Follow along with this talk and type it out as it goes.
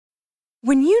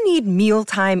When you need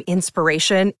mealtime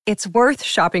inspiration, it's worth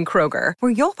shopping Kroger,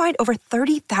 where you'll find over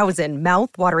 30,000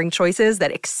 mouth-watering choices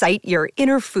that excite your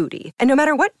inner foodie. And no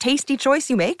matter what tasty choice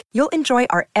you make, you'll enjoy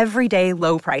our everyday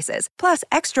low prices, plus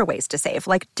extra ways to save,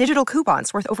 like digital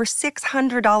coupons worth over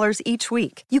 $600 each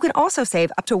week. You can also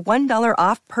save up to $1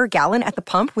 off per gallon at the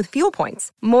pump with fuel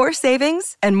points. More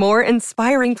savings and more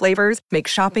inspiring flavors make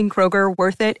shopping Kroger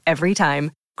worth it every time.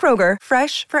 Kroger,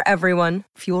 fresh for everyone.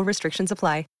 Fuel restrictions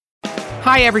apply.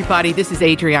 Hi, everybody. This is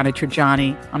Adriana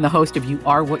Trajani. I'm the host of You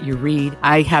Are What You Read.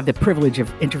 I have the privilege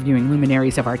of interviewing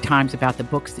luminaries of our times about the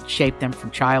books that shaped them from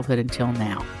childhood until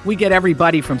now. We get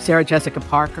everybody from Sarah Jessica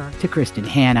Parker to Kristen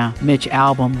Hanna, Mitch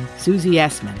Albom, Susie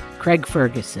Essman, Craig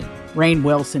Ferguson, Rainn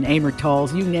Wilson, Amor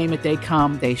Tolls, you name it, they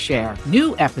come, they share.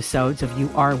 New episodes of You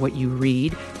Are What You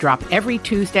Read drop every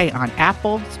Tuesday on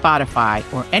Apple, Spotify,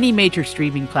 or any major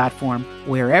streaming platform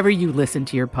wherever you listen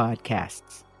to your podcasts.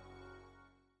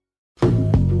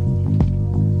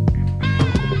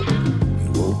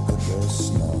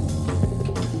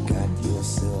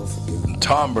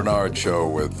 Tom Bernard Show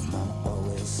with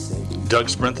Doug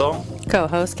Sprinthal,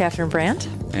 co-host Catherine Brandt,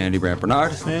 Andy Brandt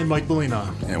Bernard, and Mike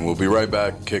Molina. And we'll be right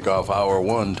back. Kick off hour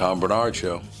one, Tom Bernard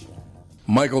Show.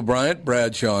 Michael Bryant,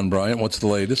 Bradshaw and Bryant, what's the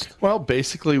latest? Well,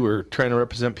 basically, we're trying to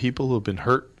represent people who have been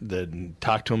hurt, then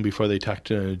talk to them before they talk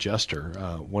to an adjuster.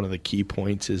 One of the key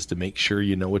points is to make sure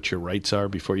you know what your rights are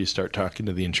before you start talking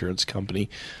to the insurance company,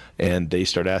 and they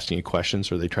start asking you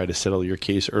questions or they try to settle your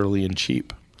case early and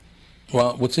cheap.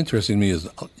 Well, what's interesting to me is,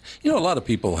 a lot of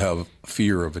people have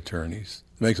fear of attorneys.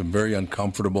 It makes them very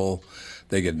uncomfortable.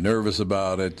 They get nervous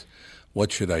about it. What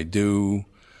should I do?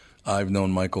 I've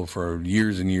known Michael for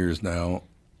years and years now,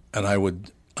 and I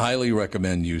would highly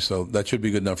recommend you. So that should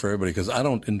be good enough for everybody, because I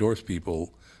don't endorse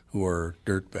people who are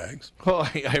dirtbags. Well,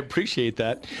 I appreciate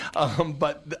that.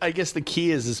 But I guess the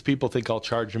key is people think I'll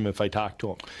charge them if I talk to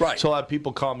them. Right. So a lot of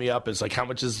people call me up. It's like, how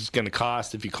much is this going to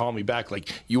cost if you call me back? Like,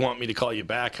 you want me to call you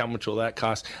back? How much will that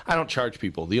cost? I don't charge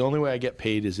people. The only way I get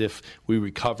paid is if we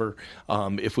recover,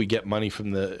 if we get money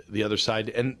from the other side.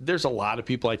 And there's a lot of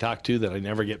people I talk to that I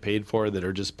never get paid for that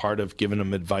are just part of giving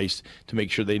them advice to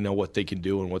make sure they know what they can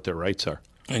do and what their rights are.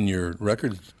 And your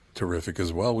record's terrific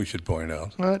as well, we should point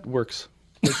out. Well, it works.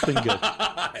 It's been good.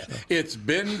 It's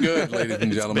been good, ladies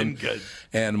and gentlemen. It's been good.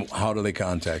 And how do they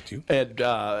contact you? And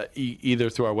either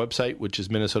through our website, which is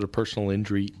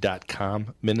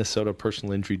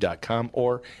minnesotapersonalinjury.com,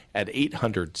 or at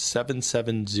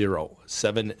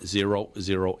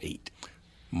 800-770-7008.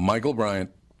 Michael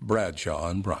Bryant, Bradshaw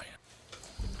and Bryant.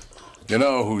 You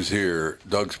know who's here?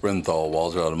 Doug Sprinthal,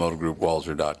 Walser Automotive Group,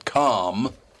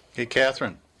 Walser.com. Hey,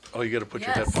 Catherine. Oh, you got to put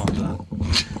your headphones on.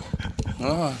 Real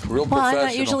well, professional. I'm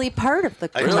not usually part of the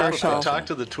commercial. I talked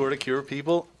to the Tour de Cure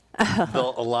people.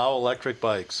 They'll allow electric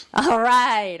bikes. All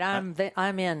right, I'm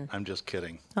in. I'm just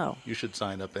kidding. Oh. You should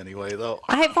sign up anyway, though.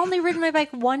 I've only ridden my bike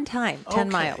one time,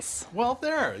 10 miles. Well,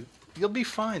 there. You'll be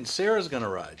fine. Sarah's going to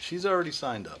ride. She's already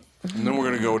signed up. And then we're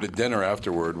going to go to dinner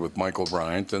afterward with Michael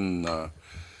Bryant and...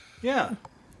 Yeah.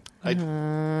 I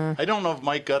don't know if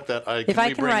Mike got that. If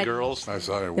I can ride, girls?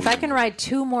 If I can ride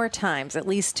two more times, at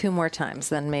least two more times,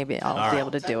 then maybe I'll be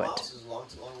able to do it. Is a long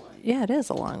way. Yeah, it is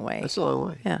a long way. That's a long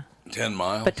way. Yeah. 10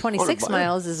 miles. But 26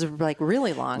 miles is like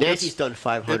really long. Nancy's done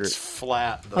 500. It's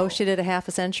flat, though. Oh, she did a half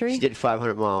a century? She did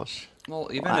 500 miles. Well,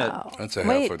 even That's a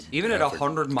Wait. at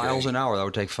 100 miles an hour, that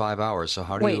would take 5 hours. So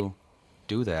how do you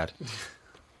do that?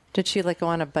 Did she go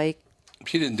on a bike?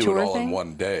 She didn't do tour it all thing? in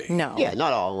one day. No. Yeah,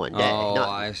 not all in one day. Oh, not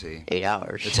I see. 8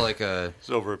 hours. It's like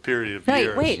It's over a period of Right,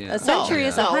 years. wait. Yeah. A century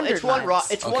is 100 it's one miles.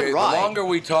 It's Okay, one the ride. longer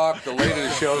we talk, the later the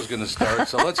show's going to start.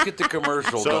 So let's get the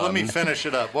commercial So done. let me finish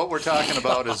it up. What we're talking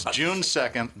about is June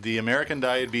 2nd, the American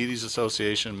Diabetes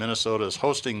Association in Minnesota is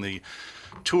hosting the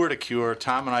Tour de Cure.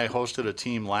 Tom and I hosted a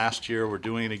team last year. We're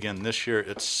doing it again this year.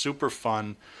 It's super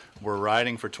fun. We're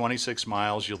riding for 26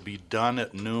 miles. You'll be done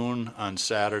at noon on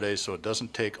Saturday, so it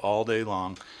doesn't take all day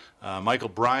long. Michael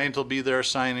Bryant will be there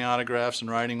signing autographs and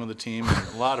riding with the team, and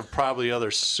a lot of probably other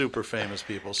super famous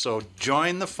people. So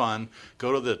join the fun.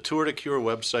 Go to the Tour de Cure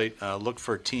website, look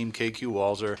for Team KQ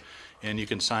Walser, and you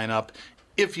can sign up.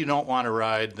 If you don't want to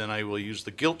ride, then I will use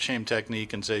the guilt shame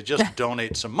technique and say just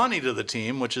donate some money to the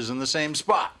team, which is in the same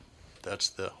spot. That's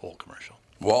the whole commercial.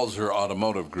 Walser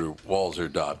Automotive Group,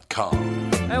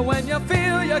 Walser.com. And when you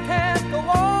feel you can't go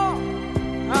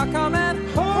on, I'll come and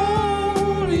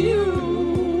hold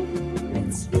you.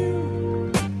 It's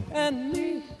you and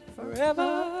me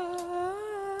forever.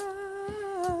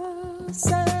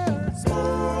 Sarah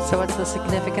So what's the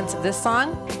significance of this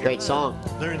song? Great song.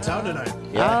 They're in town tonight.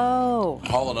 Yeah. Oh.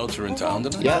 Hall & Oates are in town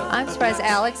tonight? Yeah. I'm surprised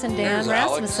Alex and Dan There's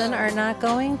Alex. Rasmussen are not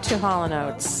going to Hall &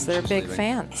 Oates. They're big leaving.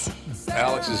 fans.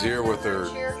 Alex is here with her.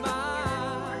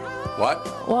 What?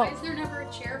 Well, Why is there never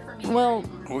a chair for me? well,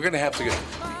 We're going to have to get.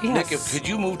 Yes. Nick, could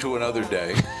you move to another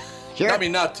day? Sure. I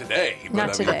mean, not today. But not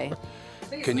I mean,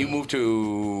 today. Can you move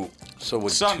to. So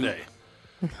would Sunday.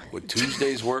 Would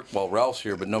Tuesdays work? Well, Ralph's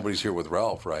here, but nobody's here with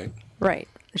Ralph, right? Right.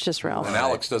 It's just Ralph. And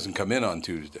Alex doesn't come in on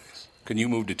Tuesdays. Can you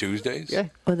move to Tuesdays? Yeah.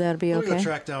 Would that be Let me go okay?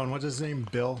 track down, what's his name?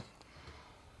 Bill?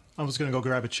 I was going to go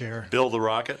grab a chair. Bill the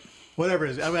Rocket. Whatever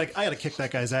it is. I got to kick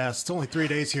that guy's ass. It's only 3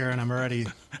 days here, and I'm already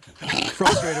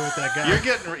frustrated with that guy.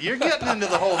 You're getting into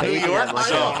the whole New York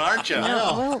zone, aren't you?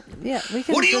 No, well, yeah, we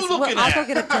can. What are you just, looking I'll at? go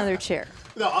get another chair,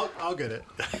 No, I'll get it.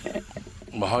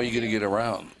 Well, how are you going to get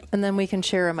around? and then we can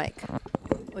share a mic.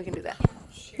 We can do that.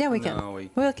 Yeah, we can. No, we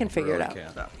can figure really it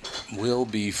out. can't. We'll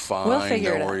be fine. We'll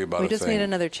figure Don't it worry out. about We a just thing. need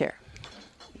another chair.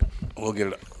 We'll get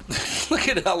it. Look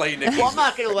at L.A. Nick. Well, I'm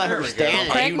not going to let her stand Are it.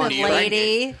 you Pregnant kneeling?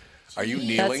 lady. Are you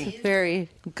kneeling? That's very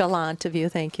gallant of you.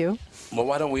 Thank you. Well,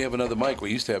 why don't we have another mic?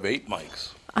 We used to have 8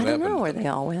 mics. I What don't know happened? where they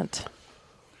all went.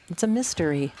 It's a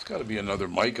mystery. There's got to be another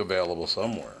mic available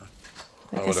somewhere.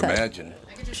 Like I I would said. imagine.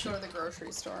 I could just go to the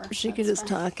grocery store. She could just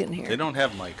talk in They here. don't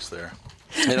have mics there.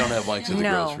 They don't have mics at the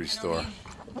No. grocery store.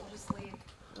 Just leave.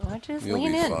 Well, just You'll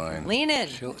lean be in. fine. Lean in.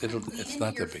 It's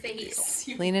not your that big a deal. face,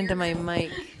 you Lean into my weirdo.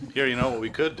 mic. Here, you know what we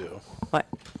could do? What?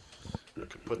 We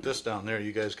could put this down there.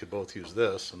 You guys could both use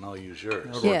this, and I'll use yours.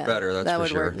 That'll work better, that's that for would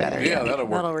sure. work better. Yeah, that'll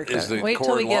work. That'll work Is better. the Wait till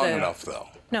cord we get long a. enough, though?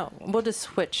 No, we'll just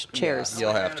switch chairs.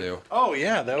 You'll have to. Oh,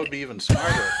 yeah, that would be even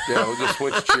smarter. Yeah, we'll just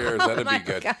switch chairs. That'd be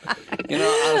good. You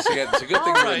know, honestly, it's a good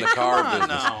thing we're in the car Come on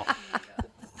business. now.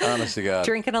 Honest to God.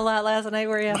 Drinking a lot last night,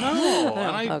 were you? No,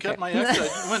 and I okay. got my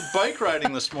exercise. I went bike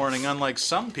riding this morning, unlike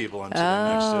some people I'm sitting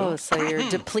Oh, next so you're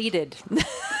depleted. to.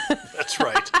 That's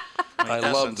right. My I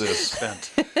love essence is this.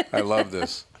 spent. I love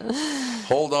this.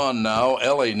 Hold on now.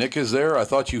 L.A. Nick is there. I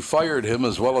thought you fired him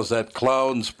as well as that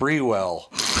clown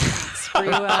Spreewell.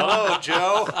 Sprewell. Hello,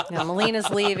 Joe. Now, Melina's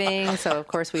leaving, so of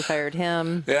course we fired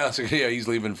him. Yeah, he's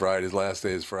leaving Friday. His last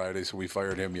day is Friday, so we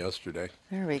fired him yesterday.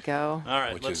 There we go. All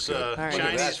right, Which let's is good. All right.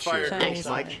 Chinese That fire. shit. Chinese.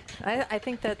 Mike. I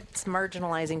think that's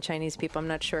marginalizing Chinese people. I'm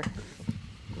not sure.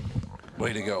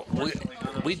 Way to go.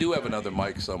 We do have another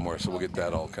mic somewhere, so we'll get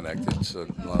that all connected. So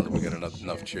now that we get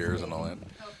enough chairs and all that.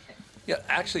 Yeah,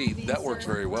 actually, that works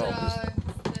very well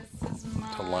This is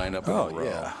mine. to line up in a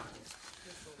row.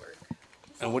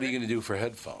 And what are you going to do for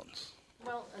headphones?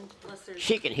 Well, unless there's.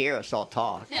 She can hear us all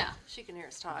talk. Yeah, she can hear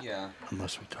us talk. Yeah.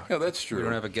 Unless we talk. Yeah, that's true. We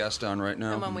don't have a guest on right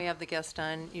now. And when we have the guest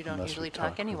on, you don't usually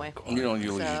talk anyway. You don't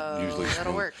usually So that'll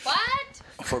smooth. work. What?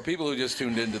 For people who just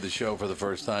tuned into the show for the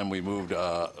first time, we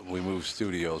moved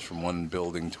studios from one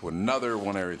building to another,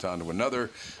 one area of town to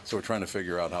another. So we're trying to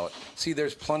figure out how. See,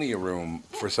 there's plenty of room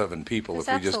for 7 people if we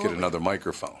There's just get absolutely. another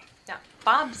microphone. Yeah.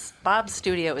 Bob's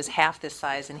studio is half this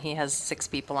size, and he has 6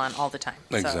 people on all the time.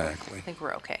 So Exactly. I think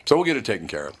we're okay. So we'll get it taken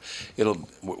care of.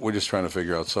 We're just trying to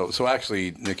figure out. So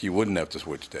actually, Nick, you wouldn't have to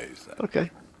switch days then.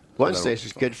 Okay. Wednesdays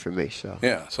is good for me, so.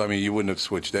 Yeah. So I mean, you wouldn't have to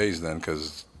switch days then,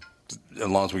 because as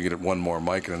long as we get one more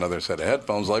mic and another set of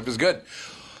headphones, life is good.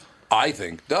 I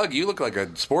think, Doug, you look like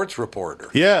a sports reporter.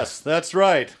 Yes, that's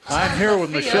right. I'm here with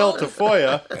Michelle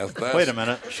Tafoya. That's- Wait a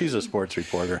minute. She's a sports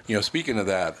reporter. You know, speaking of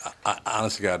that,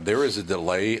 honest to God, there is a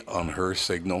delay on her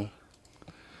signal,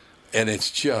 and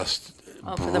it's just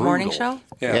For the morning brutal. show?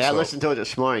 Yeah, I so- listened to it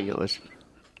this morning. It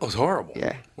was horrible.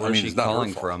 Yeah. Where's she it's not her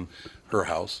calling fault. from? Her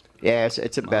house. Yeah,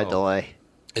 it's a bad delay.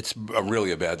 It's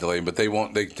really a bad delay, but they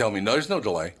won't. They tell me no, there's no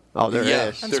delay. Oh, there Yeah,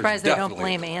 is. I'm there's surprised they don't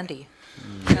definitely- blame Andy.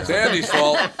 It's Andy's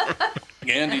fault.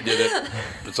 Andy did it.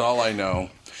 That's all I know.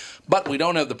 But we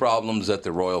don't have the problems that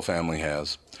the royal family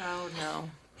has. Oh, no.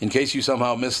 In case you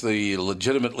somehow missed the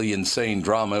legitimately insane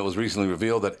drama, it was recently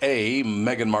revealed that A,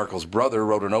 Meghan Markle's brother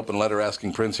wrote an open letter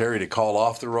asking Prince Harry to call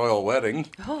off the royal wedding.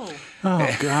 Oh.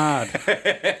 Oh, God.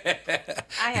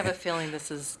 I have a feeling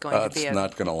this is going to be It's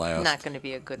not going to last. not going to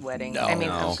be a good wedding. No, I mean,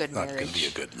 no, a good it's not marriage. gonna be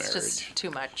a good It's just too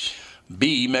much.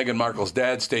 B, Meghan Markle's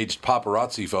dad staged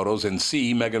paparazzi photos. And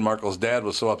C, Meghan Markle's dad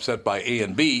was so upset by A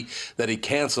and B that he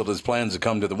canceled his plans to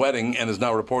come to the wedding and is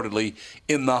now reportedly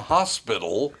in the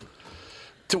hospital.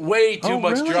 Way too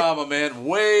much really? drama, man.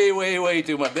 Way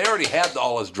too much. They already had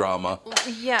all this drama.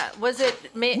 Yeah. Was it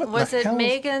hell is-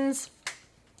 Megan's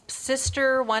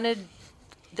sister wanted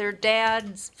their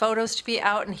dad's photos to be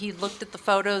out, and he looked at the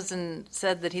photos and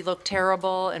said that he looked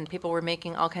terrible, and people were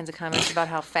making all kinds of comments about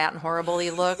how fat and horrible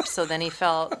he looked. So then he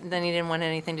didn't want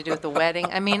anything to do with the wedding.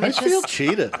 I mean, I feel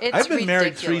cheated. I've been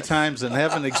married 3 times and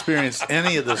haven't experienced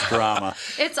any of this drama.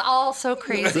 It's all so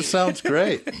crazy. This sounds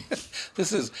great.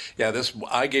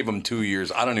 I gave him 2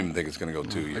 years. I don't even think it's going to go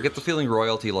 2 years. I get the feeling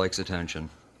royalty likes attention.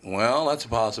 Well, that's a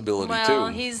possibility too. Well,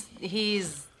 he's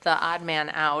the odd man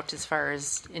out as far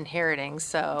as inheriting.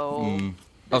 So,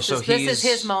 this is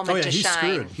his moment to shine.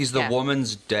 Screwed. He's the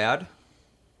woman's dad.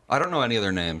 I don't know any of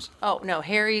their names. Oh no,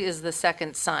 Harry is the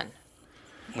second son.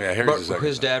 Yeah, Harry's but the second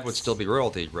his son. dad would still be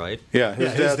royalty, right? Yeah,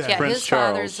 his dad's Prince his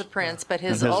Charles. father's the prince, but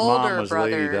his And mom older was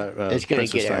brother Lady is going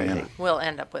to get Diana. everything. will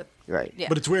end up with. Right. Yeah,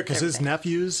 But it's weird because his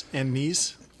nephews and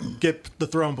niece get the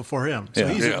throne before him. So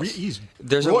Yeah. he's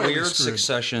There's a royally weird screwed.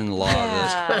 succession law.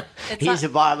 Yeah. He's the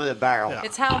bottom of the barrel.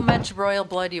 It's how much royal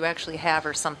blood you actually have,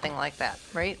 or something like that,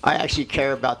 right? I actually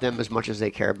care about them as much as they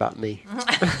care about me.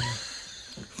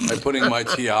 I'm putting my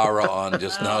tiara on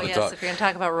just now to yes, talk. if you're going to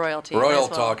talk about royalty. might Royal as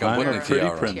well. talk. I'm putting a the pretty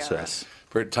tiara on. princess.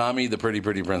 Tommy, the pretty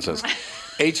princess.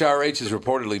 HRH is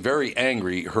reportedly very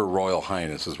angry. Her Royal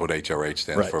Highness is what HRH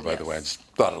stands for, by the way. I just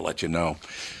thought I'd let you know.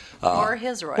 Or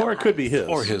his royal. Or it could be his.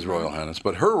 Or his Royal Highness.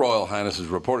 But her Royal Highness is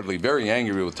reportedly very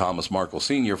angry with Thomas Markle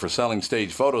Sr. for selling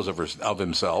stage photos of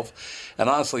himself. And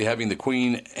honestly, having the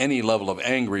Queen any level of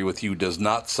angry with you does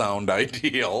not sound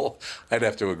ideal. I'd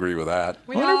have to agree with that.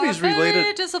 We wonder if are he's very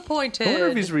related- disappointed. I wonder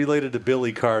if he's related to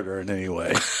Billy Carter in any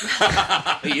way.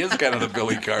 He is kind of the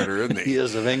Billy Carter, isn't he? He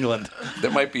is of England. There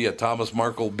might be a Thomas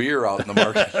Markle beer out in the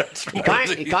market.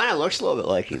 He kind of looks a little bit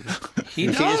like him. He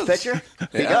You see his does. picture?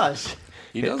 He Yeah. does.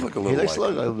 He does look a He little looks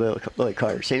like a little bit like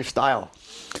Carter. Same style.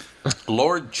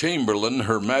 Lord Chamberlain,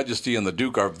 Her Majesty and the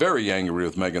Duke are very angry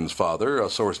with Meghan's father, a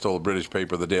source told British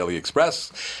paper The Daily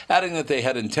Express, adding that they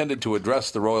had intended to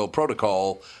address the royal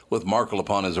protocol with Markle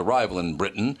upon his arrival in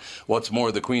Britain. What's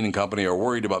more, the Queen and company are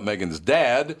worried about Meghan's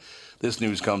dad. This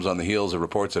news comes on the heels of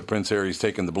reports that Prince Harry's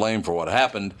taken the blame for what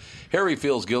happened. Harry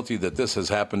feels guilty that this has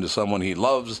happened to someone he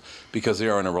loves because they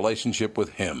are in a relationship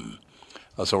with him.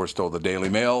 A source told the Daily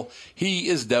Mail, he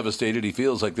is devastated. He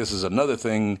feels like this is another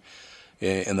thing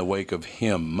in the wake of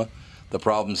him, the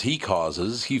problems he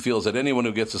causes. He feels that anyone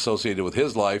who gets associated with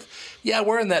his life,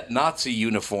 wearing that Nazi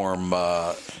uniform,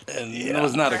 and it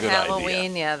was not a For good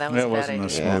Halloween, idea. that was a bad wasn't a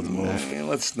idea. smooth move.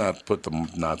 Let's not put the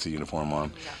Nazi uniform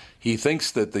on. He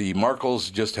thinks that the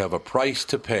Markles just have a price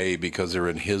to pay because they're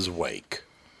in his wake.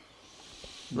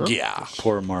 Huh? Yeah.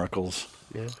 Poor Markles.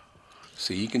 Yeah.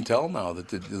 See, you can tell now that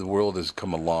the world has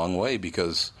come a long way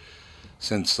because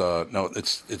since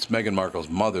it's Meghan Markle's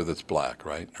mother that's black,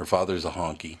 right? Her father's a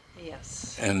honky.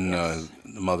 Yes. And the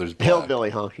mother's black.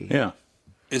 Hillbilly honky. Yeah.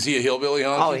 Is he a hillbilly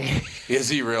honky? Oh, yeah. Is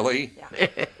he really?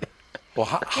 Yeah. Well,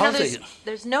 how's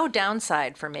there's no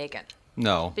downside for Meghan.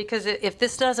 No. Because if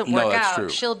this doesn't No, work that's out, true.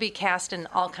 she'll be cast in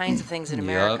all kinds of things in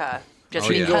America. Just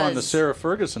She because can go on the Sarah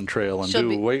Ferguson trail and she'll do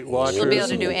be- Weight Watchers. She'll be able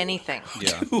to do anything.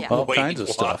 Yeah. All Weight kinds of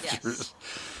stuff. Watchers.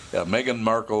 Yeah, Meghan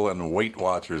Markle and Weight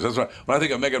Watchers. That's what, when I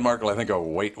think of Meghan Markle, I think of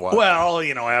Weight Watchers. Well,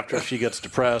 after she gets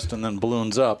depressed and then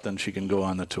balloons up, then she can go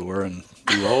on the tour and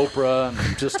do Oprah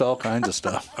and just all kinds of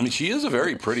stuff. I mean, she is a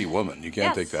very pretty woman. You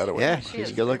can't take that away. Yeah, she's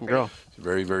a good-looking girl. She's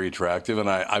very, very attractive, and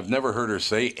I've never heard her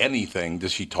say anything.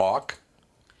 Does she talk?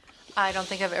 I don't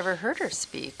think I've ever heard her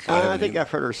speak. I think I've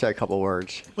heard her say a couple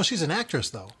words. Well, she's an actress,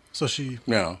 though. So she...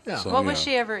 Yeah. Yeah. So, What was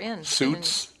she ever in?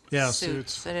 Suits? Yeah,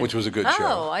 Suits. Suits. Which was a good Oh,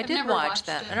 show. I I've did never watch watched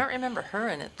that. it. I don't remember her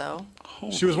in it, though.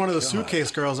 She was one of the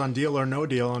suitcase girls on Deal or No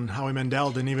Deal, and Howie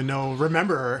Mandel didn't even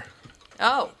remember her.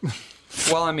 Oh.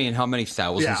 Well, I mean, how many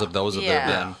thousands Yeah. of those have there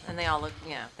been? And they all look,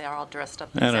 they're all dressed up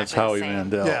And exactly it's Howie the same.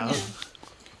 Mandel. Yeah.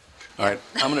 All right,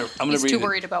 I'm gonna He's read. too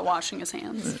worried about washing his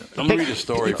hands. I'm gonna read a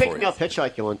story He for picked me you. up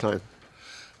hitchhiking one time.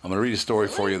 I'm gonna read a story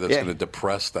for you that's Yeah. gonna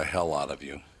depress the hell out of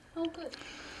you. Oh,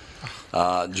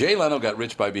 good. Jay Leno got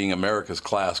rich by being America's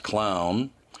class clown.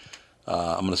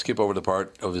 I'm going to skip over the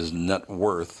part of his net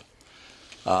worth.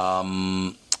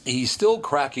 He's still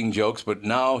cracking jokes, but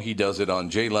now he does it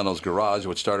on Jay Leno's Garage,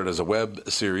 which started as a web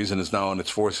series and is now in its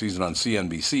fourth season on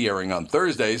CNBC, airing on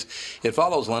Thursdays. It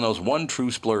follows Leno's one true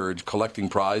splurge, collecting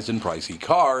prized and pricey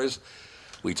cars.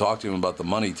 We talked to him about the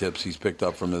money tips he's picked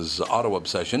up from his auto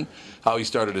obsession, how he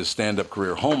started his stand-up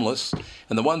career homeless,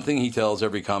 and the one thing he tells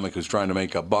every comic who's trying to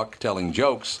make a buck telling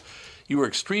jokes: you were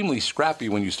extremely scrappy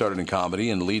when you started in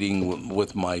comedy and leading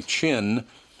with my chin.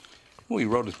 Well, he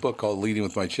wrote his book called Leading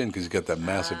with My Chin because he's got that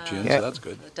massive chin, Yeah. so that's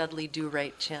good. The Dudley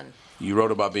Do-Right chin. You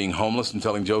wrote about being homeless and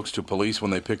telling jokes to police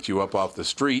when they picked you up off the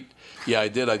street. Yeah, I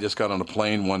did. I just got on a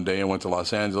plane one day and went to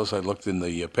Los Angeles. I looked in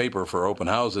the paper for open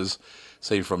houses,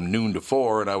 say from noon to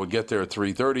 4, and I would get there at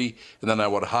 3:30, and then I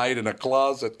would hide in a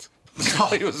closet.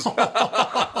 It was-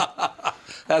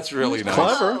 That's really nice.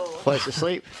 Clever. Place to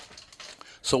sleep.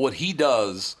 So what he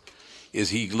does is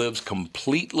he lives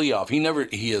completely off. He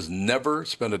has never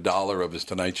spent $1 of his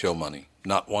Tonight Show money,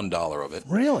 not $1 of it.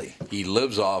 Really? He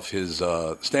lives off his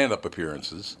stand-up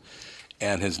appearances,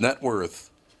 and his net worth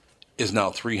is now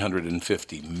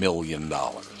 $350 million.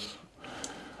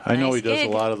 I know Nice he does gig.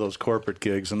 a lot of those corporate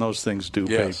gigs, and those things do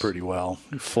pay Yes. pretty well.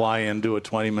 You fly in, do a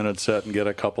 20-minute set, and get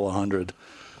a couple of hundred.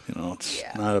 It's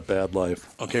not a bad life.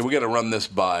 Okay, we got to run this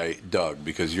by Doug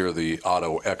because you're the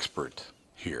auto expert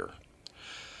here.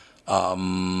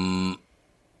 I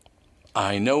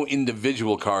know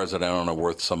individual cars that I own are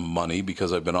worth some money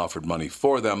because I've been offered money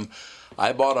for them.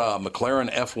 I bought a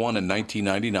McLaren F1 in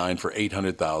 1999 for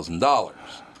 $800,000,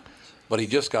 but he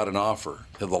just got an offer.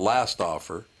 The last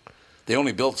offer, they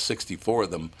only built 64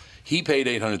 of them. He paid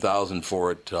 $800,000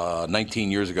 for it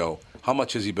 19 years ago. How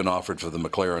much has he been offered for the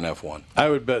McLaren F1? I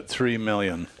would bet $3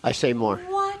 million. I say more.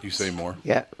 What? You say more?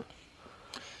 Yeah.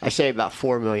 I say about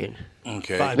 $4 million.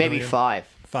 Okay. Maybe million. 5.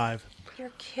 5.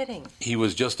 You're kidding. He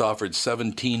was just offered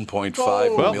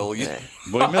 $17.5 million.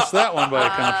 We missed that one by a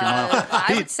country mile.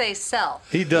 I would say sell.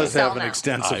 He does Sell have an now.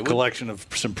 extensive collection of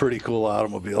some pretty cool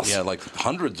automobiles. Yeah, like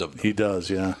hundreds of them. He does,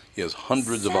 yeah. He has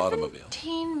hundreds of automobiles.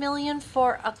 $17 million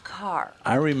for a car.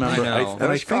 I remember, I know. and I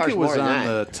Those think cars it was more than on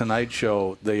that. the Tonight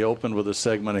Show. They opened with a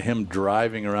segment of him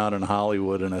driving around in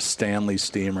Hollywood in a Stanley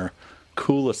steamer.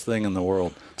 Coolest thing in the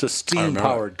world. It's a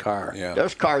steam-powered car. Yeah.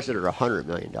 There's cars that are $100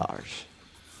 million.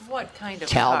 What kind of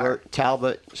car?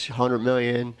 Talbot's $100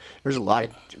 million. There's a lot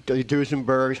of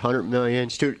Duesenberg's $100 million.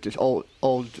 Just old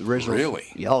original. Really?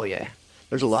 Oh yeah.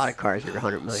 There's a lot of cars that are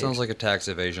 $100 million. Sounds like a tax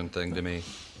evasion thing to me.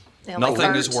 Yeah, like Nothing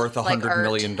art, is worth like $100 art.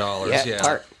 million. yeah, Yeah.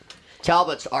 art.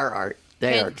 Talbot's are art.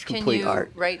 They are Can complete you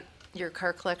art. write your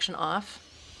car collection off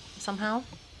somehow?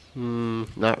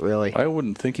 Not really. I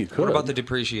wouldn't think you could. What about the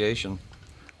depreciation?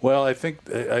 Well, I think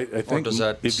does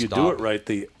that if you do stop? it right,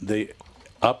 they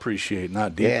appreciate,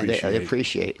 not Yeah, depreciate. they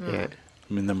appreciate. Hmm. Yeah.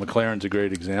 I mean, the McLaren's a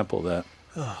great example of that.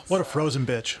 What a frozen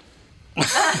bitch.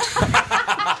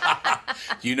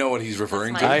 Do you know what he's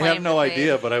referring That's to? my I have claim no to fame.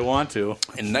 idea, but I want to.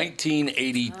 In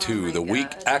 1982, the week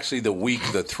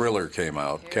the Thriller came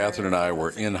out, Catherine and I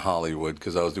were in Hollywood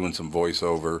because I was doing some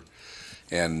voiceover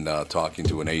and talking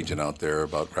to an agent out there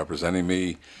about representing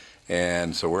me.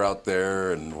 And so we're out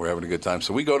there and we're having a good time.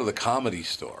 So we go to the Comedy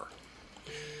Store,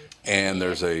 and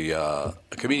there's a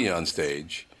comedian on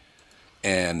stage,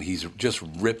 and he's just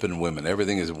ripping women.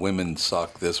 Everything is women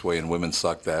suck this way and women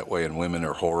suck that way and women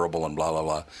are horrible and blah, blah,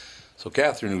 blah. So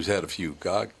Catherine, who's had a few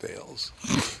cocktails,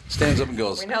 stands up and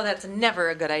goes, We know that's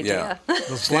never a good idea.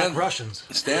 Those black Russians.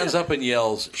 stands up and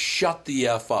yells, "Shut the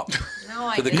F up." No,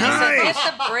 I To the didn't. comedian. Hit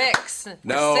the bricks.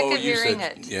 No, We're sick of you hearing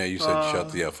said, it. yeah, you said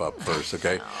shut the F up first,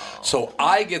 okay? So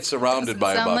I get surrounded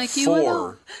by sound about like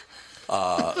you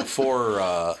at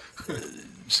four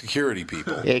security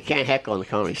people. Yeah, you can't heckle in the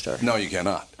Comedy Store. No, you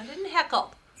cannot. I didn't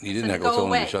heckle. You didn't Said heckle, go told him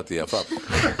away. to shut the F up.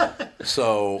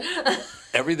 So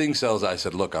everything sells. I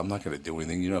said, look, I'm not going to do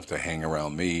anything. You don't have to hang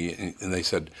around me. And they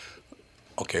said,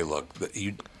 okay, look.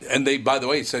 And they, by the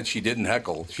way, said she didn't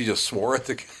heckle. She just swore at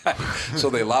the guy. So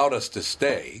they allowed us to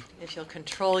stay. If you'll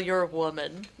control your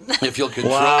woman. If you'll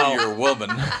control your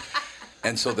woman.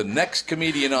 And so the next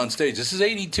comedian on stage, this is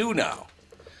 82 now.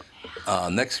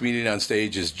 Next comedian on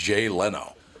stage is Jay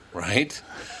Leno, right?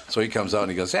 So he comes out and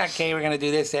he goes, okay, we're going to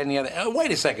do this, that, and the other. Wait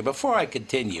a second, before I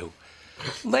continue.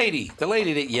 The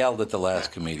lady that yelled at the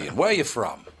last comedian, where are you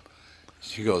from?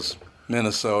 She goes,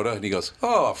 Minnesota. And he goes,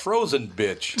 oh, a frozen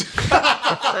bitch.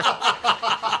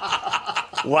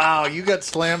 Wow, you got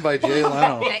slammed by Jay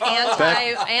Leno.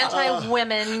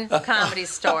 Anti-women Comedy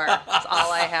Store. That's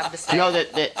all I have to say. You know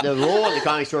that the rule in the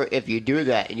Comedy Store, if you do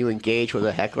that and you engage with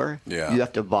a heckler, Yeah. you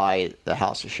have to buy the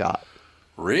house a shot.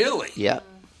 Really? Yeah.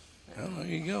 Oh, there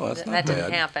you go. That's not That bad.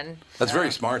 didn't happen. That's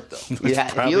very smart, though.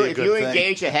 If you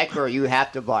engage a heckler, you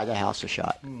have to buy the house a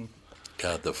shot.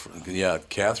 God,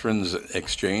 Catherine's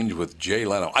exchange with Jay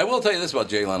Leno. I will tell you this about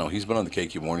Jay Leno. He's been on the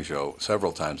KQ Morning Show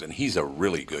several times, and he's a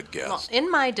really good guest. Well, in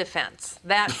my defense,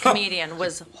 that comedian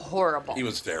was horrible. He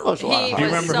was terrible. It was a lot of He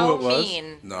fun. was so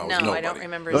mean. No, it was I nobody. don't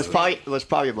remember It his was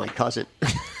probably my cousin.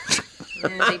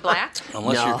 Is he black?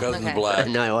 Unless No. your cousin's Okay. black.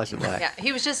 No, he wasn't black. Yeah,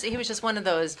 he was just one of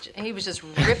those. He was just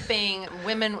ripping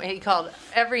women. He called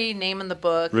every name in the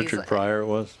book. He's Richard like- Pryor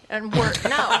was. And no,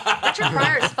 Richard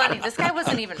Pryor is funny. This guy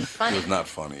wasn't even funny. It was not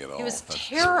funny at all. He was That's-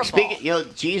 terrible. Speaking,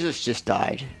 Jesus just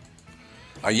died.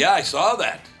 Yeah, I saw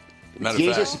that. Matter of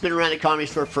Jesus fact. has been around the Comedy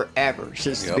Store forever,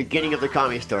 since the beginning of the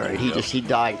Comedy Store. And he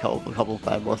died a couple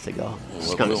 5 months ago.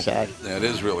 It's kind of sad. Yeah, it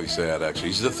is really sad, actually.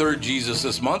 He's the third Jesus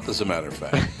this month, as a matter of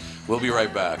fact. We'll be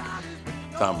right back.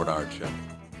 Tom Bernard Show.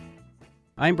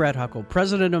 I'm Brad Huckle,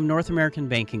 president of North American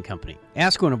Banking Company.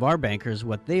 Ask one of our bankers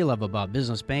what they love about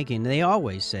business banking. They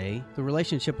always say the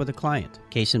relationship with the client.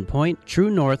 Case in point, True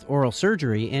North Oral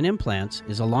Surgery and Implants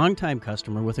is a longtime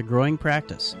customer with a growing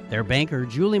practice. Their banker,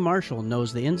 Julie Marshall,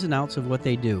 knows the ins and outs of what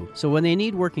they do. So when they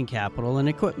need working capital, an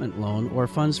equipment loan, or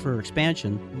funds for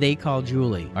expansion, they call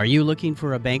Julie. Are you looking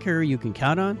for a banker you can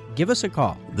count on? Give us a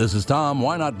call. This is Tom.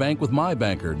 Why not bank with my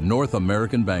banker, North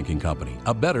American Banking Company?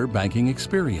 A better banking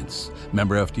experience.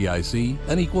 Member FDIC,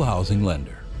 an equal housing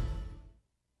lender.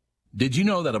 Did you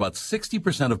know that about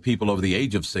 60% of people over the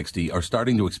age of 60 are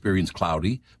starting to experience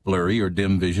cloudy, blurry, or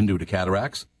dim vision due to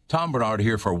cataracts? Tom Bernard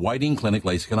here for Whiting Clinic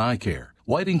LASIK and Eye Care.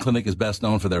 Whiting Clinic is best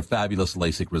known for their fabulous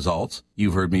LASIK results.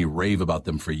 You've heard me rave about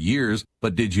them for years,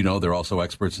 but did you know they're also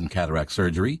experts in cataract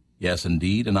surgery? Yes,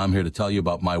 indeed, and I'm here to tell you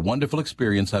about my wonderful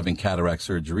experience having cataract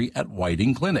surgery at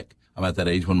Whiting Clinic. I'm at that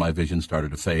age when my vision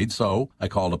started to fade, so I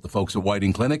called up the folks at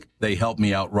Whiting Clinic. They helped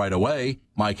me out right away.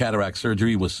 My cataract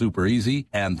surgery was super easy,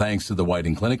 and thanks to the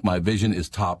Whiting Clinic, my vision is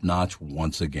top-notch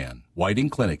once again. Whiting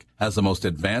Clinic has the most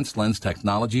advanced lens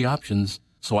technology options,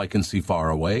 so I can see far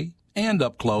away and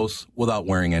up close without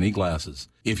wearing any glasses.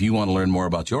 If you want to learn more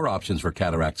about your options for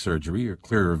cataract surgery or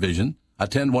clearer vision,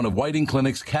 attend one of Whiting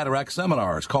Clinic's cataract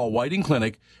seminars. Call Whiting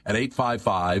Clinic at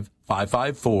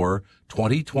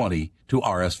 855-554-2020 to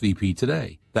RSVP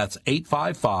today. That's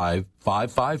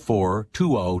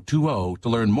 855-554-2020 to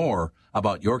learn more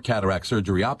about your cataract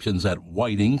surgery options at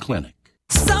Whiting Clinic.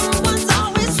 Someone's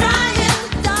always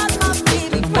trying, got my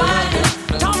baby crying,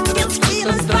 talking,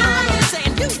 squealing, crying,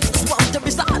 saying you just want to be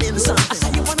starting something. I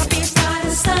say you want to be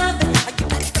starting something, like you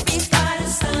like to be starting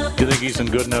something. You think he's in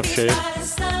good enough shape?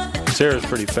 His hair is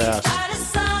pretty fast.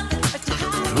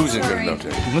 Who's in good enough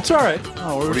shape? It's all right.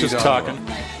 Oh, we were What are you just talking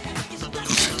talking.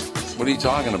 What are you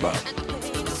talking about?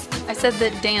 I said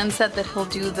that Dan said that he'll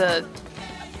do the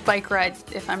bike ride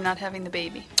if I'm not having the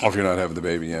baby. Oh, if you're not having the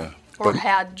baby, yeah. Or But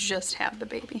had just have the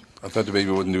baby. I thought the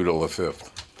baby wouldn't do till the 5th.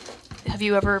 Have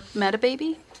you ever met a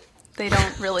baby? They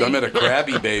don't really. I met a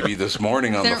crabby baby this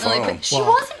morning on They the don't really phone. She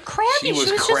wasn't crabby. She was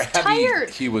just crabby. tired.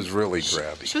 He was really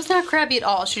crabby. She was not crabby at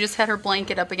all. She just had her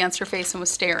blanket up against her face and was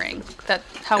staring.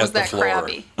 How At was the that floor.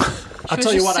 crabby? I'll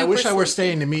tell you what, I wish I were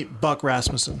staying to meet Buck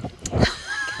Rasmussen.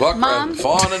 Buck, Mom?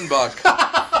 Fawn and Buck.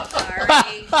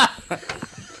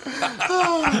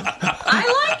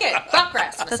 I like it. Buck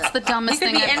Rasmussen. That's the dumbest He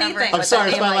could thing be I've anything. ever. I'm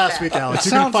sorry, it's my last week, Alex.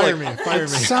 You can fire me. Fire me.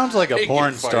 Sounds like a He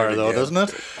porn can fire star, me though, again. doesn't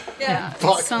it? Yeah.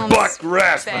 Buck, it sounds Buck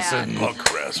Rasmussen. bad.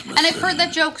 Buck Rasmussen. And I've heard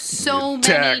that joke so many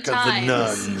Attack of the times.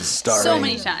 Nuns, starring So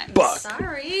many times. Buck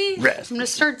Sorry. I'm gonna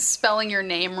start spelling your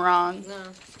name wrong.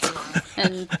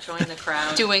 And Join the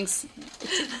crowd.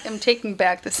 I'm taking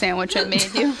back the sandwich I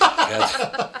made you.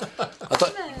 I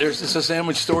thought there's just a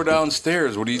sandwich store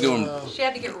downstairs. What are you doing? She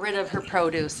had to get rid of her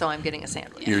produce, so I'm getting a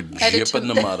sandwich. You're I had a jipping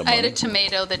to- them out of I had a money.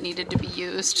 tomato that needed to be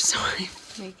used, so I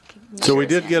make. So we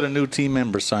did get a new team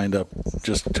member signed up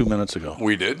just 2 minutes ago.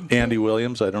 We did? Andy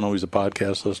Williams. I don't know if he's a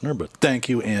podcast listener, but thank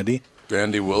you, Andy.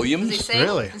 Andy Does he Williams? sing?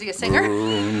 Really? Is he a singer? I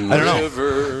don't know.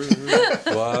 River,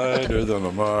 wider than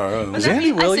a mile. Is Andy I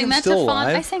sang Williams that still to Fawn.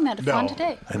 I alive? sang that to Fawn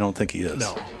today. I don't think he is.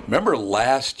 No. Remember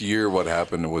last year what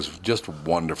happened was just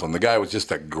wonderful. And the guy was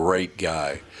just a great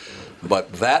guy.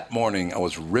 But that morning I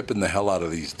was ripping the hell out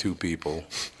of these two people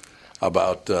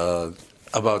about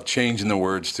changing the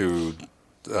words to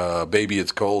Baby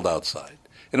It's Cold Outside.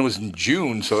 And it was in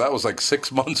June, so that was like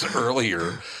 6 months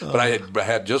earlier. But I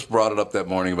had just brought it up that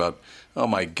morning about, oh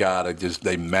my God,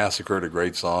 they massacred a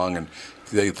great song, and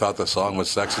they thought the song was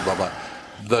sexy, blah, blah.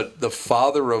 The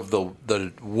father of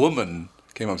the woman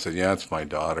came up and said, yeah, it's my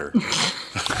daughter.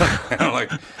 And I'm like,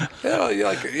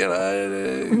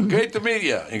 great to meet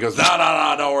you. And he goes,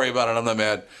 no, don't worry about it, I'm not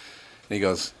mad. And he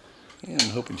goes, yeah,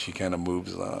 I'm hoping she kind of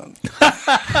moves on.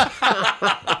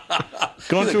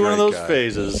 Going He's a through one of great those guy.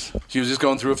 phases. She was just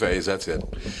going through a phase, that's it.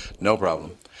 No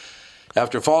problem.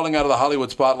 After falling out of the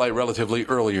Hollywood spotlight relatively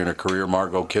earlier in her career,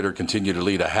 Margot Kidder continued to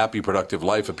lead a happy, productive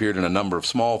life, appeared in a number of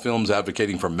small films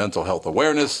advocating for mental health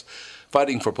awareness,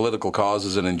 fighting for political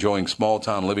causes, and enjoying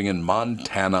small-town living in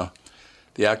Montana.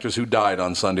 The actress, who died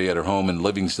on Sunday at her home in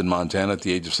Livingston, Montana at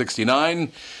the age of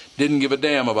 69, didn't give a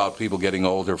damn about people getting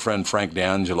old. Her friend Frank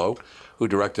D'Angelo, who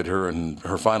directed her in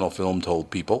her final film, told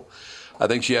People, I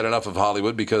think she had enough of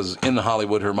Hollywood because in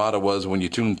Hollywood her motto was, when you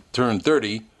turn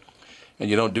 30 and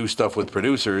you don't do stuff with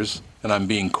producers, and I'm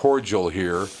being cordial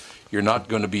here, you're not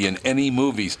going to be in any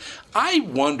movies. I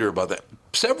wonder about that.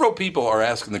 Several people are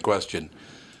asking the question,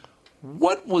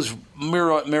 what was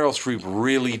Meryl Streep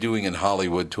really doing in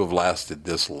Hollywood to have lasted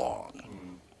this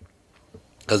long?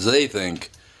 Because they think,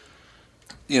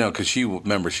 because she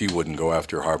wouldn't go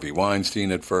after Harvey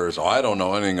Weinstein at first. Oh, I don't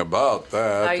know anything about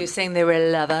that. Are you saying they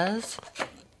were lovers?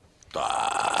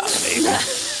 Maybe.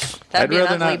 That'd be an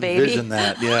rather ugly not baby. envision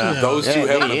that. Yeah. Those two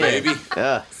having a baby?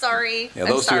 Yeah. Sorry. Yeah,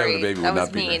 those two I'm having sorry. a baby would That not was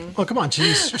be mean. great. Oh, come on.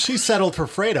 She settled for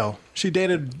Fredo. She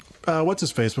dated, what's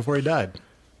his face, before he died.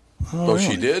 Oh,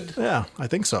 she did? Yeah, I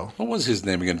think so. What was his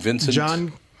name again? Vincent?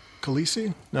 John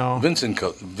Calisi? No. Vincent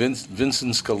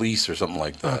Scalise or something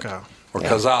like that. Okay. Or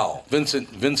Cazal.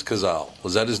 Vince Cazal.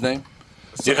 Was that his name?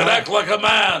 You can act like a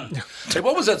man. Hey,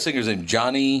 what was that singer's name?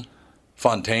 Johnny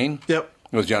Fontaine? Yep.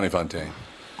 It was Johnny Fontaine.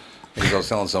 Because I was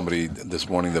telling somebody this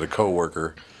morning that a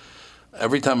coworker,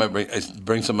 every time I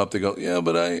bring something up, they go, yeah,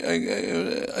 but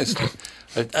I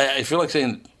feel like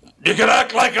saying, you can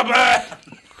act like a man.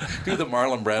 Do the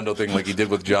Marlon Brando thing like he did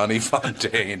with Johnny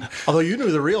Fontaine. Although you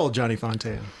knew the real Johnny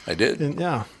Fontaine. I did.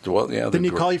 Yeah. Well, yeah. Didn't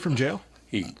he call you from jail?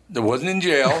 He wasn't in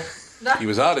jail. He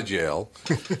was out of jail.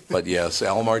 But yes,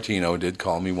 Al Martino did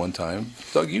call me one time.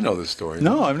 Doug, you know this story.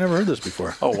 No, I've never heard this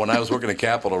before. Oh, when I was working at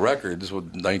Capitol Records,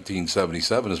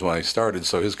 1977 is when I started,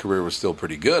 so his career was still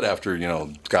pretty good after,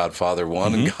 Godfather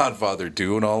 1 and Godfather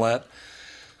 2 and all that.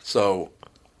 So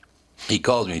he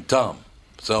calls me, Tom,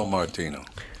 it's Al Martino.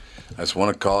 I just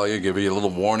want to call you, give you a little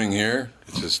warning here.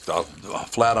 It's just a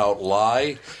flat-out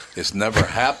lie. It's never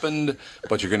happened,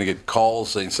 but you're going to get calls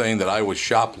saying that I was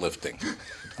shoplifting.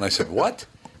 And I said, what?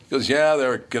 He goes, yeah,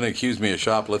 they're going to accuse me of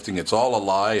shoplifting. It's all a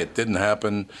lie. It didn't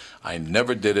happen. I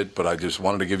never did it, but I just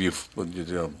wanted to give you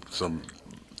some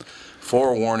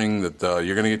forewarning that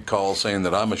you're going to get calls saying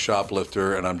that I'm a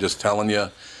shoplifter, and I'm just telling you,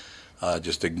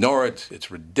 just ignore it. It's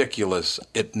ridiculous.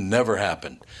 It never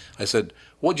happened. I said,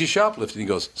 what'd you shoplift? And he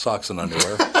goes, socks and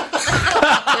underwear.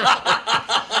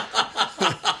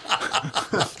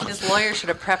 His lawyer should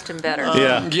have prepped him better.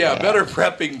 Yeah, better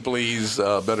prepping, please.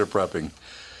 Better prepping.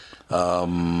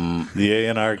 The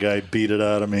A&R guy beat it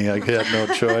out of me. I had no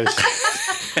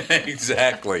choice.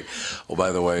 Exactly. Well,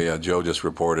 by the way, Joe just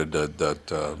reported that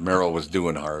Meryl was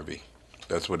doing Harvey.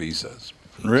 That's what he says.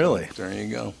 Really? There you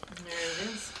go.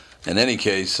 In any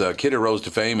case, Kidder rose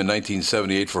to fame in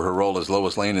 1978 for her role as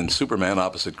Lois Lane in Superman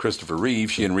opposite Christopher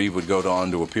Reeve. She and Reeve would go on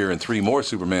to appear in 3 more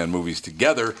Superman movies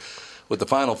together, with the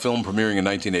final film premiering in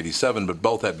 1987, but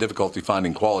both had difficulty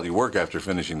finding quality work after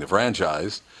finishing the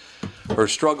franchise. Her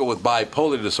struggle with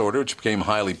bipolar disorder, which became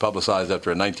highly publicized after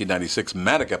a 1996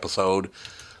 manic episode,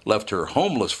 left her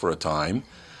homeless for a time.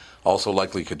 Also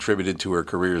likely contributed to her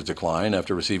career's decline.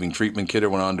 After receiving treatment, Kidder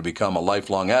went on to become a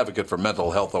lifelong advocate for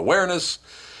mental health awareness.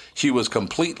 She was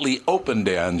completely open,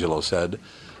 D'Angelo said,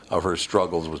 of her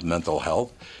struggles with mental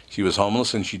health. She was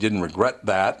homeless, and she didn't regret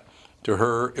that. To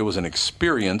her, it was an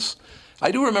experience.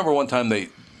 I do remember one time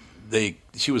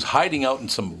she was hiding out in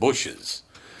some bushes,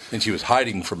 and she was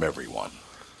hiding from everyone.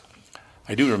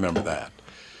 I do remember that.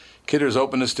 Kidder's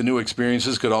openness to new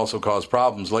experiences could also cause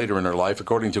problems later in her life,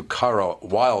 according to Kara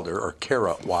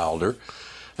Wilder,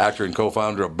 actor and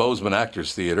co-founder of Bozeman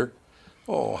Actors Theater.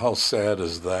 Oh, how sad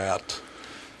is that?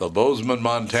 The Bozeman,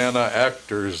 Montana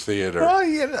Actors Theater. Well,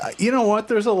 you know what?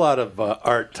 There's a lot of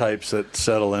art types that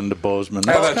settle into Bozeman.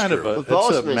 That's kind true. of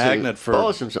it's a magnet for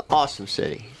Bozeman's an awesome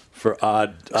city. For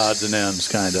odds and ends,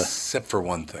 kind of. Except for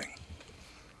one thing.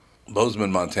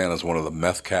 Bozeman, Montana is one of the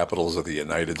meth capitals of the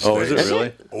United States. Oh, is it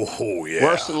really? Oh, yeah.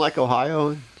 Worse than like Ohio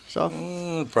and stuff?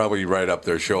 Probably right up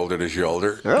there, shoulder to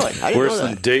shoulder. Really? I didn't Worse know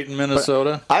than that. Dayton,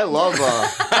 Minnesota? But I love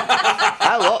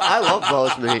I love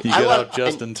Bozeman. You get out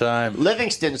just in time.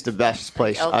 Livingston's the best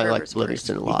place. Elk I River's like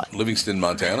Livingston a lot. Livingston,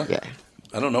 Montana? Yeah.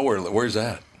 I don't know where's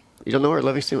that. You don't know where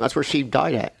Livingston? That's where she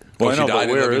died at. Well, I she know, died but in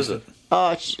where is Livingston?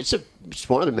 it? It's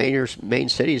one of the main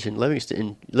cities in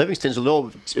Livingston. Livingston's a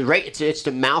little it's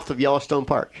the mouth of Yellowstone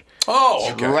Park. Oh,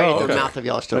 It's okay. right Oh, in the okay. mouth of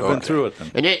Yellowstone. I've been through it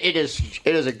then. And it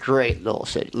is a great little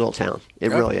city, little town. It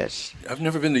really is. I've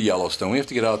never been to Yellowstone. We have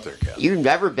to get out there, Kat. You've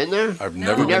never been there? I've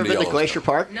never You've been never to been to Yellowstone. Glacier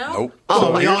Park? No. Nope. Oh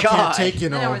So my we all God! can't take,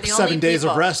 we're the 7 only days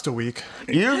of people. rest a week.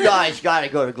 You guys got to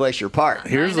go to Glacier Park.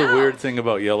 Here's the know. weird thing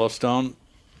about Yellowstone.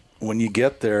 When you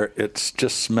get there, it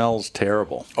just smells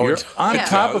terrible. Oh, You're it on does.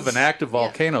 top of an active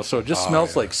volcano, so it just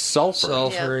smells yeah. like sulfur.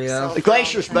 Sulfur, yeah. The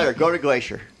Glacier's better. Go to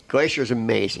Glacier. Glacier's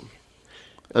amazing.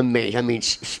 Amazing. I mean,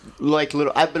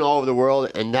 I've been all over the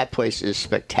world, and that place is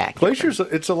spectacular. Glacier's,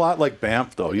 it's a lot like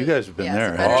Banff, though. You guys have been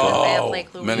there.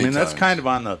 Many that's times. kind of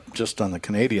on the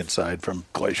Canadian side from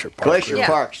Glacier Park. Glacier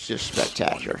Park's just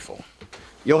spectacular.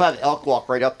 You'll have elk walk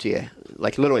right up to you,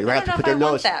 like literally right up to put their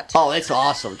nose. Oh, it's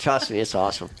awesome. Trust me, it's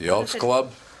awesome. The Elks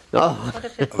Club? Oh.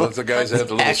 Those the guys that have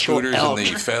the little Actual scooters elk. and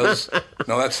the fez?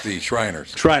 No, that's the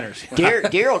Shriners. Shriners.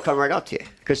 Deer will come right up to you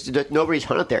because nobody's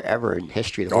hunted there ever in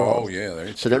history of the world. Oh,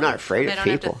 yeah. So they're not afraid They of don't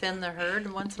people. have to thin the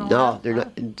herd once in a No, while? they're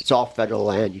not. It's all federal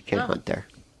land. You can't hunt there.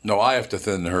 No, I have to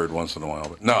thin the herd once in a while.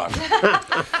 But no,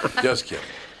 I'm just kidding.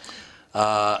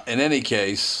 In any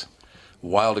case,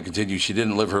 Wilder continued, she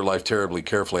didn't live her life terribly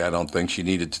carefully, I don't think. She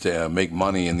needed to make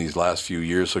money in these last few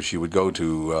years, so she would go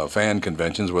to fan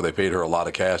conventions where they paid her a lot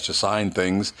of cash to sign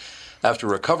things. After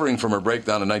recovering from her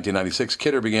breakdown in 1996,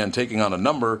 Kidder began taking on a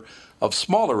number of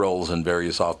smaller roles in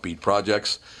various offbeat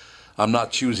projects. I'm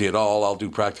not choosy at all. I'll do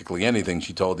practically anything,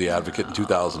 she told The Advocate in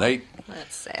 2008.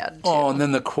 That's sad. Oh, and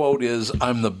then the quote is,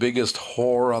 I'm the biggest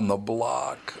whore on the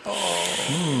block.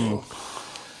 Oh.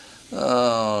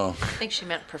 Oh. I think she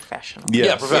meant professional.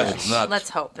 Yeah, professional. Not, Let's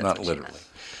hope that's not what literally.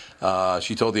 She meant.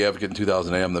 She told The Advocate in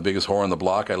 2008, I'm the biggest whore on the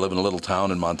block. I live in a little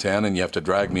town in Montana, and you have to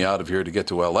drag me out of here to get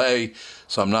to L.A.,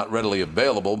 so I'm not readily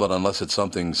available, but unless it's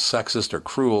something sexist or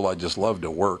cruel, I just love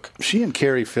to work. She and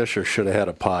Carrie Fisher should have had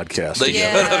a podcast. They should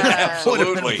have, absolutely.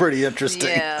 Would have been pretty interesting.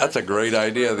 That's a great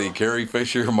idea, the Carrie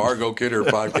Fisher, Margot Kidder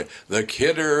podcast. The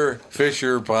Kidder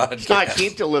Fisher podcast. It's not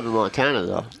cheap to live in Montana,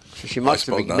 though. So she must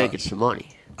have been suppose making not. some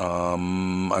money.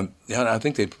 I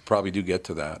think they probably do get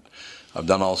to that. I've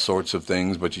done all sorts of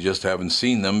things, but you just haven't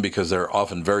seen them because they're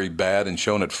often very bad and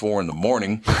shown at 4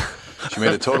 a.m. She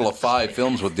made a total of 5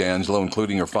 films with D'Angelo,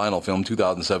 including her final film,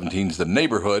 2017's The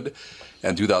Neighborhood,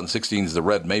 and 2016's The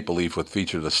Red Maple Leaf, which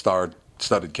featured a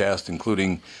star-studded cast,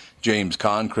 including James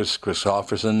Caan, Chris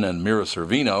Christopherson, and Mira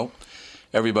Sorvino.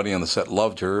 Everybody on the set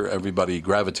loved her. Everybody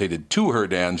gravitated to her,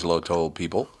 D'Angelo told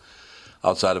People.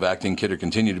 Outside of acting, Kidder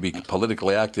continued to be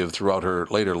politically active throughout her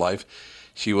later life.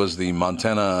 She was the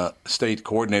Montana State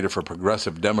Coordinator for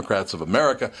Progressive Democrats of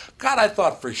America. God, I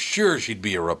thought for sure she'd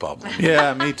be a Republican.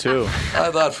 Yeah, me too.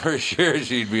 I thought for sure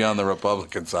she'd be on the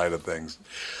Republican side of things.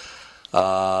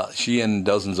 She and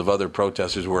dozens of other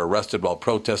protesters were arrested while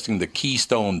protesting the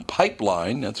Keystone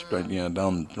Pipeline. That's right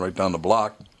down the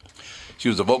block. She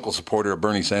was a vocal supporter of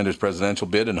Bernie Sanders' presidential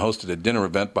bid and hosted a dinner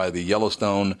event by the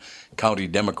Yellowstone County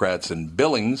Democrats in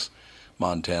Billings,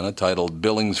 Montana, titled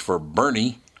Billings for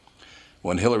Bernie.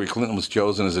 When Hillary Clinton was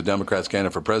chosen as a Democrat's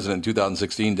candidate for president in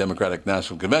 2016 Democratic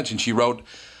National Convention, she wrote,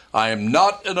 I am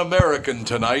not an American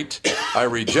tonight. I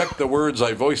reject the words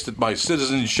I voiced at my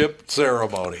citizenship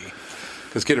ceremony.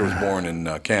 Because Kidder was born in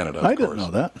Canada, of course. didn't know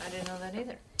that. I didn't know that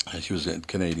either. She was a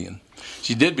Canadian.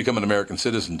 She did become an American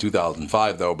citizen in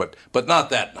 2005, though, but not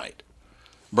that night.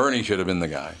 Bernie should have been the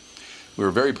guy. We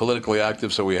were very politically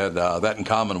active, so we had that in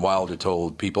common, Wilder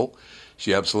told People.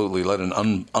 She absolutely led an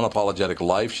unapologetic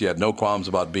life. She had no qualms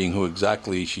about being who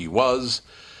exactly she was,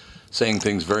 saying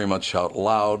things very much out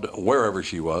loud wherever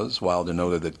she was. Wilder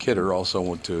noted that Kidder also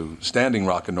went to Standing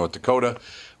Rock in North Dakota,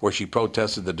 where she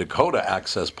protested the Dakota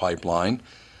Access Pipeline.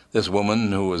 This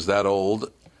woman who was that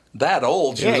old,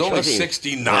 she was only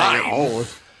 69.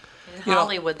 In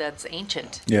Hollywood, that's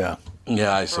ancient. Yeah.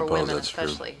 Yeah, I For suppose women that's true.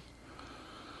 especially.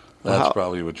 That's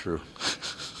probably true.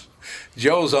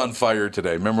 Joe's on fire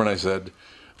today. Remember when I said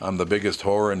I'm the biggest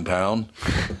whore in town?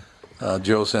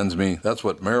 Joe sends me, that's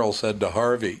what Meryl said to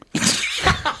Harvey.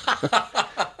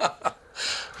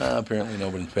 Apparently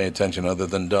nobody's paying attention other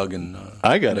than Doug and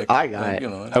I got Nick.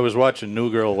 it. I was watching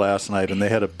New Girl last night, and they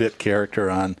had a bit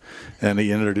character on, and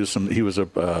he introduced him. He was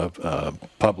a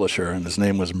publisher, and his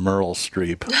name was Meryl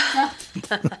Streep.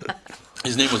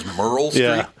 His name was Meryl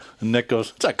Streep? Yeah. And Nick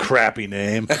goes, it's a crappy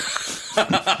name.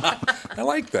 I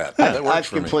like that. That works I've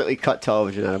for me. completely cut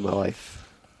television out of my life.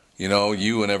 You know,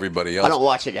 you and everybody else. I don't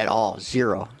watch it at all.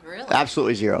 Zero. Really?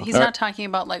 Absolutely zero. He's not talking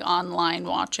about like online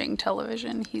watching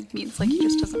television. He means like he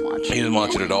just doesn't watch it. He didn't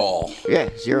watch it at all. Yeah,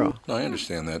 zero. No, I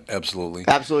understand that. Absolutely.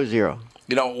 Absolutely zero.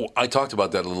 You know, I talked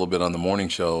about that a little bit on the morning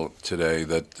show today,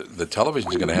 that the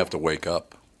television's going to have to wake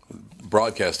up.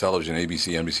 Broadcast television,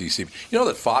 ABC, NBC, CBS. You know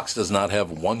that Fox does not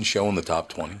have one show in the top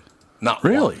 20? Not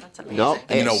really? One. No.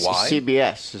 And you know why?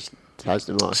 CBS has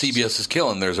the most. CBS is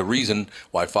killing. There's a reason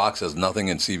why Fox has nothing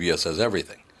and CBS has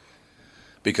everything.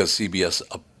 Because CBS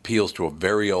appeals to a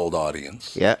very old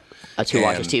audience. Yeah. That's who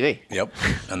watches TV. Yep.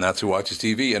 And that's who watches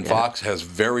TV. And Fox has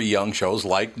very young shows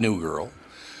like New Girl.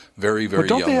 Very, very Well,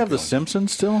 young. don't they have The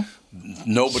Simpsons still?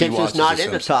 Nobody Simpsons watches not The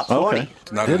in the Simpsons. top 20.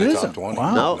 It's not It in the isn't? top 20.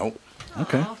 Wow. Nope.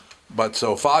 Okay. But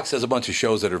so Fox has a bunch of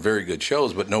shows that are very good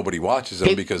shows, but nobody watches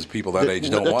them because people that age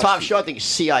don't the watch top them. show, I think, is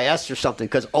CIS or something,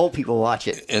 because old people watch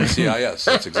it. NCIS,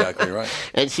 that's exactly right.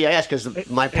 NCIS, because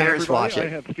my parents watch I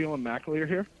it. have Phelan McAleer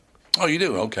here. Oh, you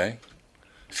do? Okay.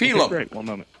 Phelan. Okay, great. 1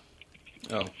 moment.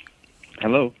 Oh.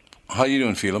 Hello. How you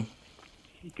doing, Phelan?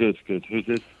 Good, good. Who's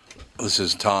this? This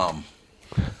is Tom.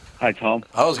 Hi, Tom.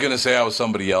 I was going to say I was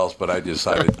somebody else, but I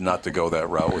decided not to go that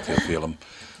route with you, Phelan.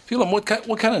 Phelan, what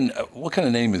kind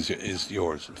of name is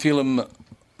yours? Phelan,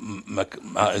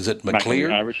 is it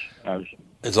McClear? Irish.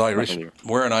 It's Irish.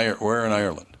 McAleer. Where in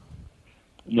Ireland?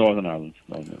 Northern Ireland.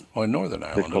 Oh, in Northern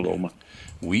It's Ireland. called Okay. Oma.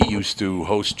 We used to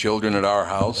host children at our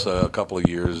house a couple of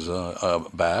years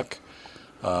back.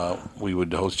 We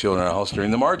would host children at our house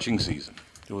during the marching season.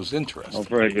 It was interesting. Oh,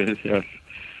 very good. Yes.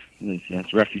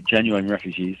 Yes, genuine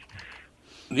refugees.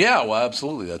 Yeah, well,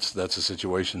 absolutely. That's a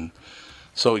situation.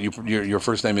 So your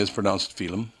first name is pronounced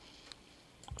Phelan?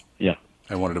 Yeah.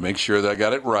 I wanted to make sure that I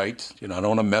got it right. I don't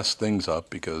want to mess things up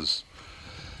because,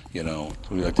 we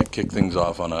like to kick things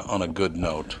off on a good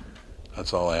note.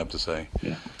 That's all I have to say.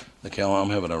 Yeah. The calendar. I'm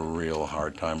having a real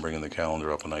hard time bringing the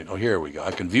calendar up tonight. Oh, here we go.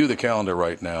 I can view the calendar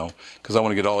right now because I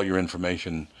want to get all your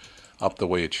information up the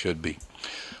way it should be.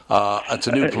 It's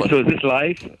a new play. So is this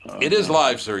live? It is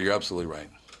live, sir. You're absolutely right.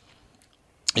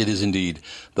 It is indeed.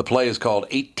 The play is called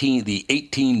the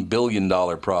 $18 billion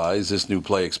prize. This new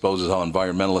play exposes how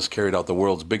environmentalists carried out the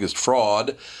world's biggest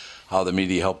fraud, how the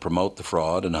media helped promote the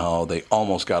fraud, and how they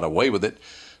almost got away with it.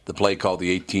 The play, called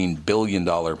the $18 billion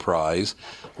prize,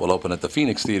 will open at the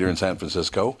Phoenix Theater in San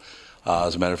Francisco.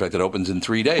 As a matter of fact, it opens in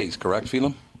 3 days. Correct,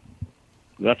 Phelan?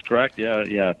 That's correct.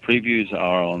 Yeah. Previews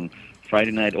are on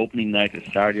Friday night, opening night is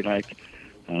Saturday night,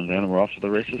 and then we're off to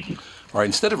the races. All right,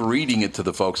 instead of reading it to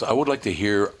the folks, I would like to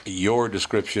hear your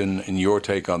description and your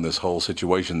take on this whole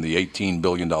situation, the $18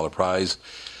 billion prize.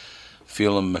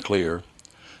 Phelan McClear.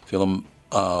 Phelan,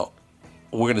 we're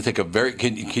going to take a very...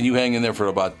 Can you hang in there for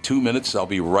about 2 minutes? I'll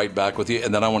be right back with you,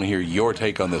 and then I want to hear your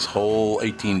take on this whole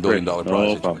 $18 billion prize.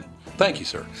 No problem. Thank you,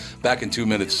 sir. Back in 2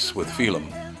 minutes with Phelan.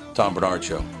 Tom Bernard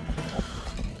Show.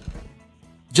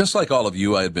 Just like all of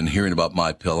you, I had been hearing about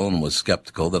MyPillow and was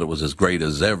skeptical that it was as great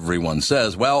as everyone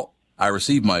says. Well, I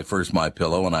received my first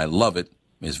MyPillow, and I love it.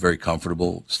 It's very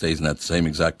comfortable, stays in that same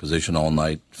exact position all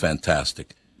night.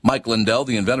 Fantastic. Mike Lindell,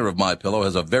 the inventor of MyPillow,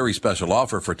 has a very special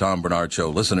offer for Tom Bernard Show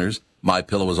listeners.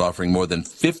 MyPillow is offering more than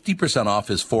 50% off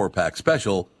his 4-pack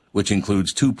special, which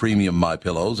includes 2 premium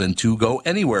MyPillows and 2 Go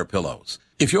Anywhere pillows.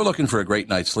 If you're looking for a great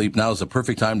night's sleep, now is the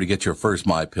perfect time to get your first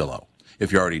MyPillow.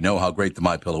 If you already know how great the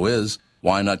MyPillow is,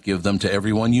 why not give them to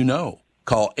everyone you know?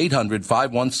 Call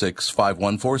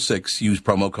 800-516-5146, use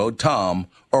promo code TOM,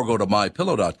 or go to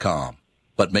MyPillow.com.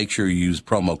 But make sure you use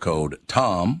promo code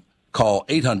TOM. Call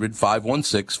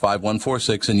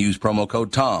 800-516-5146 and use promo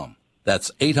code TOM.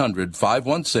 That's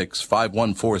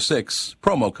 800-516-5146,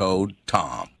 promo code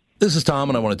TOM. This is Tom,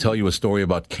 and I want to tell you a story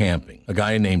about camping. A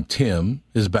guy named Tim,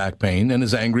 his back pain, and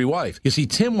his angry wife. You see,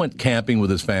 Tim went camping with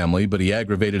his family, but he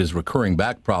aggravated his recurring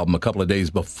back problem a couple of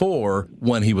days before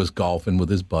when he was golfing with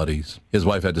his buddies. His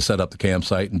wife had to set up the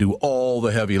campsite and do all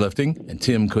the heavy lifting, and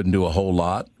Tim couldn't do a whole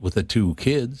lot with the 2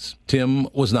 kids. Tim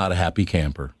was not a happy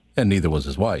camper. And neither was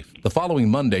his wife. The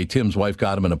following Monday, Tim's wife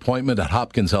got him an appointment at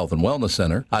Hopkins Health and Wellness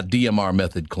Center, a DMR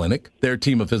Method clinic. Their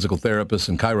team of physical therapists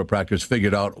and chiropractors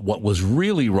figured out what was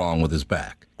really wrong with his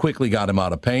back, quickly got him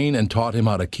out of pain, and taught him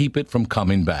how to keep it from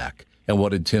coming back. And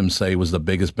what did Tim say was the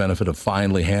biggest benefit of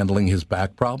finally handling his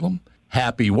back problem?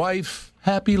 Happy wife,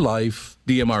 happy life.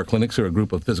 DMR clinics are a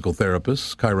group of physical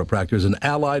therapists, chiropractors, and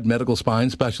allied medical spine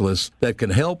specialists that can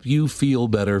help you feel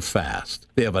better fast.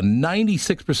 They have a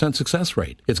 96% success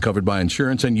rate. It's covered by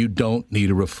insurance, and you don't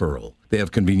need a referral. They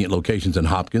have convenient locations in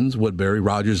Hopkins, Woodbury,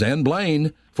 Rogers, and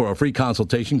Blaine. For a free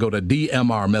consultation, go to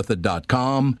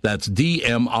dmrmethod.com. That's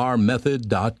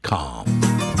dmrmethod.com.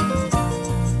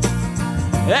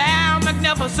 How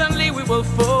magnificently we will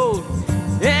fold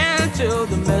into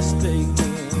the mistake.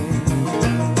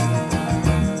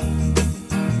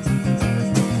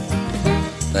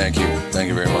 Thank you. Thank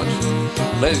you very much.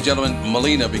 Ladies and gentlemen,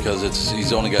 Molina, because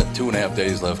he's only got 2.5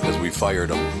 days left because we fired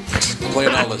him.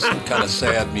 Playing all this kind of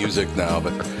sad music now,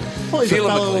 but... Well, he's a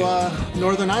fellow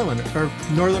Northern Islander, or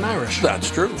Northern Irish.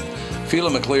 That's true.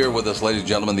 Phelan McClear with us, ladies and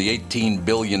gentlemen. The $18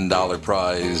 billion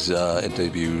prize. It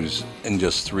debuts in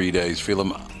just 3 days. Phelan,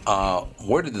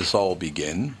 where did this all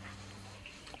begin?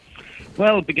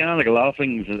 Well, it began like a lot of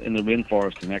things in the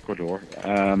rainforest in Ecuador.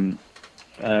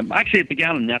 Actually, it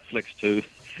began on Netflix too.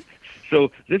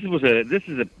 So this is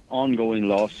an ongoing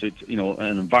lawsuit. You know,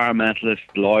 an environmentalist,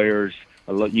 lawyers,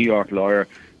 a New York lawyer,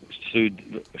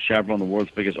 sued Chevron, the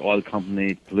world's biggest oil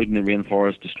company, polluting the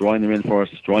rainforest, destroying the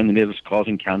natives,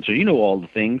 causing cancer. You know all the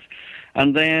things.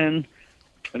 And then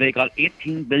they got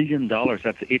 $18 billion.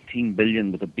 That's 18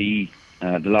 billion with a B.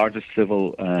 The largest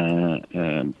civil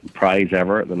prize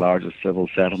ever, the largest civil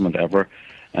settlement ever.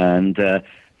 And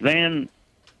then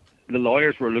the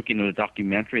lawyers were looking at a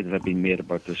documentary that had been made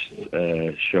about this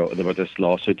about this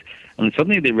lawsuit, and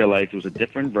suddenly they realized there was a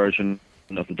different version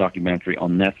of the documentary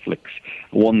on Netflix,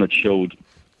 one that showed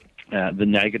the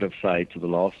negative side to the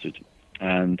lawsuit.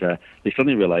 And they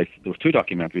suddenly realized there were two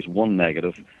documentaries, one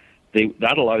negative.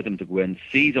 That allowed them to go in,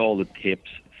 seize all the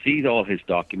tapes, seize all his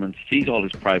documents, seize all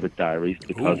his private diaries,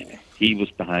 because he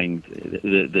was behind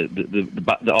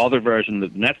the other version, the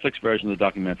Netflix version of the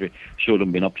documentary showed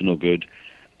him being up to no good.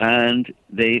 And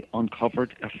they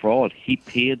uncovered a fraud. He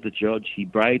paid the judge, he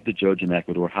bribed the judge in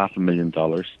Ecuador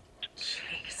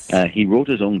 $500,000. He wrote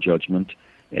his own judgment.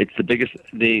 It's the biggest.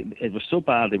 It was so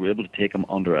bad they were able to take him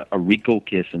under a RICO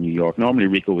case in New York. Normally,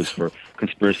 RICO is for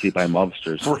conspiracy by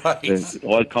mobsters. Right. The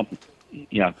oil company.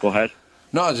 Yeah, go ahead.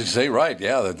 No, I was just say right.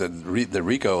 Yeah, the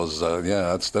RICO is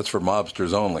that's for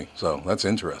mobsters only. So that's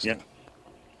interesting.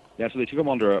 Yeah. So they took him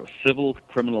under a civil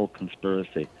criminal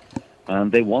conspiracy,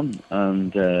 and they won.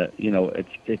 And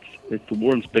it's the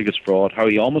world's biggest fraud. How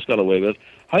he almost got away with it.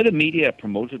 How the media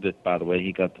promoted it. By the way,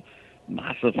 he got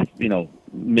massive,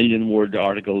 million-word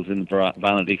articles in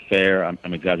Vanity Fair.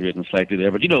 I'm exaggerating slightly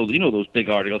there, but you know those big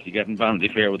articles you get in Vanity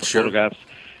Fair with the photographs.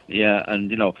 Yeah,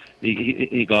 and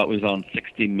he was on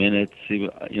 60 Minutes.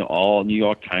 All New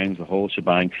York Times, the whole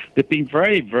shebang. They've been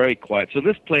very, very quiet. So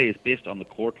this play is based on the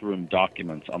courtroom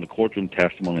documents, on the courtroom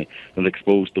testimony that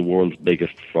exposed the world's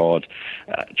biggest fraud.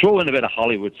 Throw in a bit of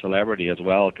Hollywood celebrity as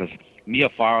well, because Mia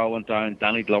Farrow went down,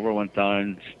 Danny Glover went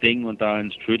down, Sting went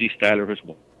down, Trudy Styler, his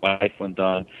wife, went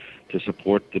down to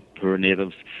support the poor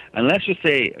natives. And let's just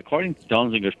say, according to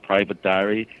Donzinger's private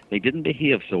diary, they didn't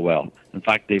behave so well. In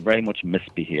fact, they very much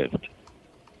misbehaved.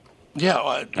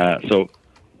 Yeah. So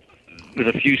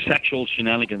there's a few sexual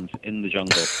shenanigans in the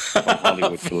jungle from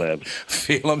Hollywood celebs.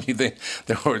 Phelim, you think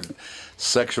there were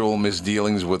sexual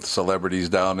misdealings with celebrities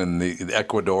down in the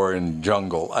Ecuadorian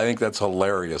jungle? I think that's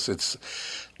hilarious.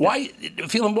 Why,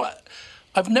 Phelim, what?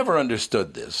 I've never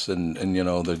understood this, and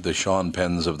the Sean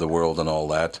Penns of the world and all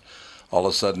that. All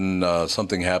of a sudden,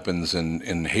 something happens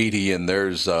in Haiti, and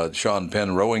there's Sean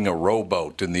Penn rowing a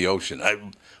rowboat in the ocean.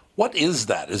 What is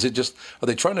that? Is it just, are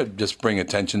they trying to just bring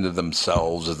attention to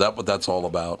themselves? Is that what that's all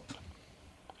about?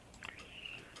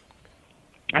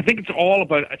 I think a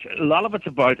lot of it's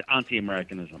about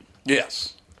anti-Americanism.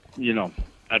 Yes.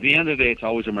 At the end of the day, it's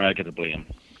always America to blame.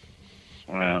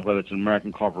 Whether it's an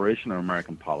American corporation or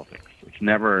American politics. It's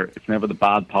never the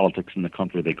bad politics in the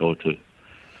country they go to.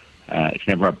 It's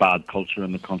never a bad culture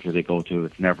in the country they go to.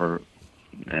 It's never,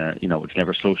 it's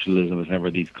never socialism. It's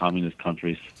never these communist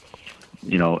countries.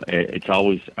 It's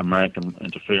always American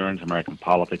interference, American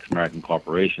politics, American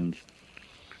corporations.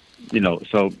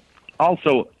 So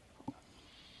also,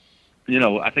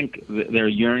 I think they're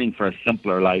yearning for a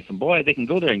simpler life. And boy, they can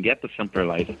go there and get the simpler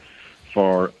life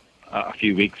for a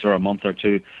few weeks or a month or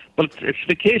two, but it's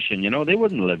vacation. They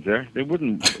wouldn't live there. They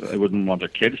wouldn't want their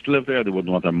kids to live there. They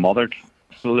wouldn't want their mother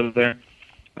to live there.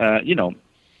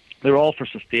 They're all for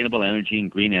sustainable energy and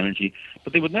green energy,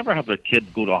 but they would never have their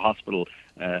kid go to a hospital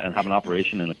and have an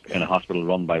operation in a hospital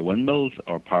run by windmills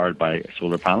or powered by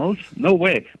solar panels. No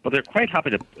way. But they're quite happy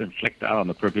to inflict that on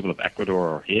the poor people of Ecuador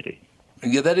or Haiti.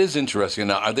 Yeah, that is interesting.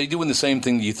 Now, are they doing the same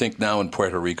thing, do you think, now in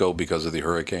Puerto Rico because of the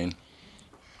hurricane?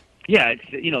 Yeah,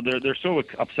 they're so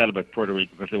upset about Puerto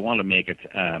Rico because they want to make it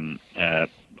an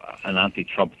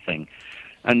anti-Trump thing.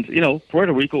 And,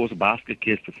 Puerto Rico was a basket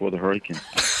case before the hurricane.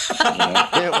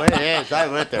 It is. I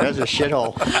went there. It was a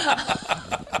shithole.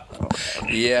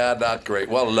 Yeah, not great.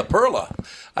 Well, La Perla.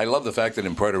 I love the fact that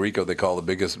in Puerto Rico they call the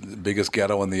biggest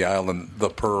ghetto in the island the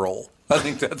Pearl. I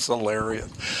think that's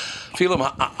hilarious. Phelim,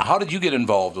 how did you get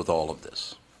involved with all of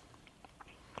this?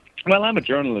 Well, I'm a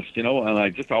journalist, and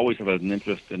I just always have an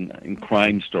interest in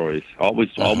crime stories. Always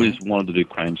wanted to do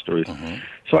crime stories.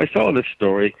 So I saw this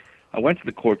story. I went to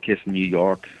the court case in New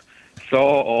York, saw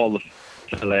all the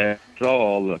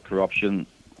corruption,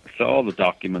 saw all the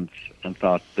documents, and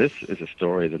thought this is a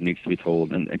story that needs to be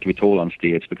told and can be told on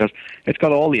stage because it's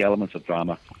got all the elements of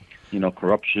drama.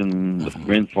 Corruption, the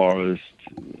rainforest.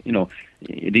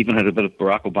 It even had a bit of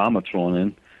Barack Obama thrown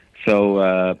in.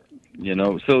 So.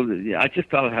 So I just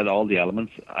thought it had all the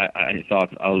elements. I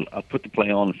thought I'll put the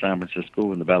play on in San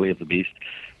Francisco in the belly of the beast.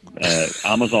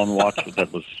 Amazon Watch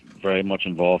that was very much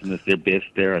involved in this. They're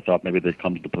based there. I thought maybe they'd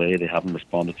come to the play. They haven't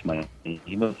responded to my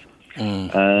emails.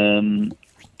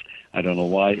 I don't know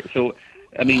why. So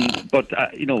I mean, but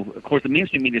of course, the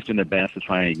mainstream media is doing their best to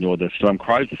try and ignore this. So I'm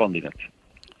crowdfunding it.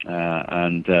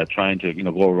 And trying to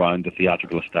go around the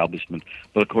theatrical establishment.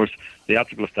 But of course, the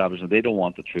theatrical establishment, they don't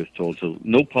want the truth told. So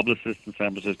no publicist in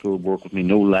San Francisco will work with me,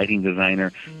 no lighting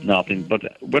designer, nothing. But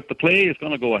the play is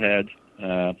going to go ahead.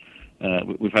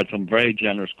 We've had some very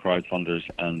generous crowdfunders,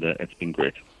 and it's been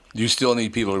great. Do you still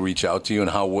need people to reach out to you,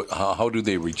 and how do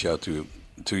they reach out to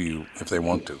you if they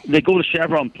want to? They go to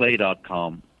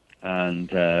chevronplay.com,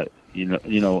 and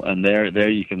and there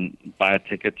you can buy a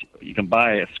ticket. You can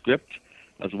buy a script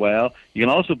as well. You can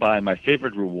also buy my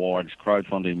favorite rewards,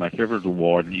 crowdfunding, my favorite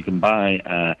reward. You can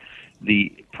buy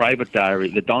the private diary,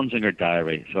 the Donziger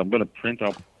diary. So I'm going to print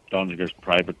up Donziger's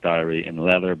private diary in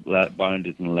leather, bound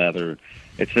it in leather.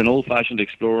 It's an old-fashioned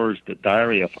explorer's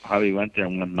diary of how he went there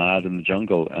and went mad in the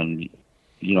jungle. And,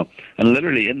 and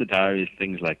literally in the diary is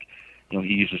things like, he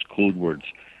uses code words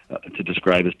to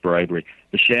describe his bribery.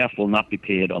 The chef will not be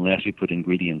paid unless we put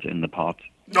ingredients in the pot.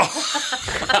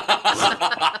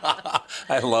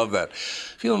 I love that.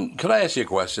 Phelan, could I ask you a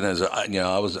question? As I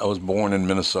was born in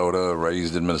Minnesota,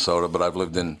 raised in Minnesota, but I've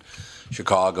lived in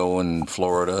Chicago and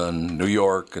Florida and New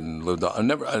York, and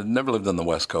I've never lived on the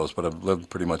West Coast, but I've lived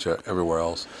pretty much everywhere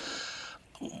else.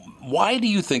 Why do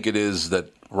you think it is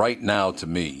that right now, to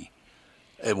me,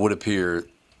 it would appear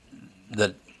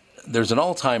that there's an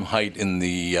all-time height in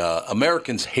the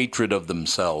Americans' hatred of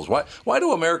themselves? Why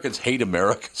do Americans hate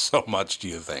America so much, do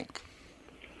you think?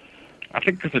 I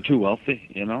think because they're too wealthy,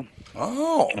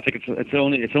 Oh. I think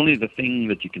it's only the thing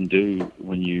that you can do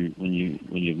when you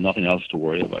have nothing else to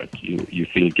worry about. You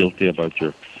feel guilty about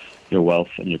your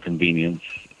wealth and your convenience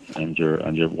and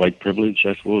your white privilege,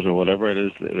 I suppose, or whatever it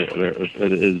is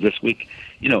this week.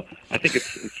 I think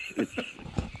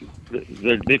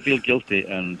they feel guilty,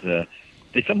 and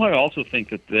they somehow also think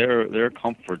that their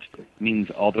comfort means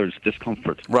others'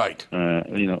 discomfort. Right.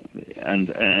 And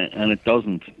it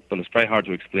doesn't. But it's very hard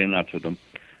to explain that to them.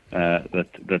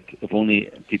 That if only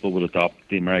people would adopt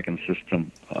the American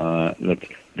system, that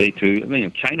they too.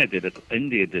 China did it.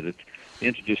 India did it. They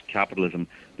introduced capitalism.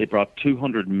 They brought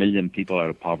 200 million people out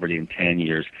of poverty in 10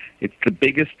 years. It's the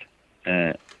biggest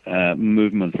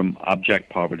movement from abject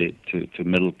poverty to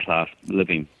middle class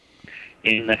living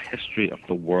in the history of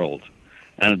the world.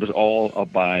 And it was all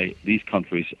by these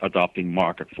countries adopting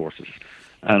market forces.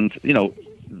 And,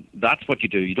 that's what you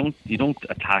do. You don't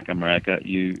attack America.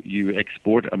 You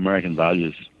export American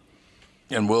values.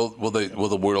 And will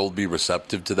the world be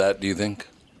receptive to that, do you think?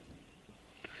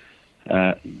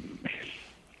 Well,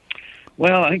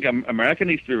 I think America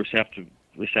needs to be receptive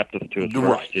to it first.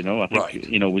 Right. I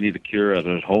think we need a cure at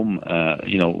home.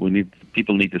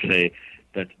 People need to say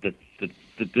that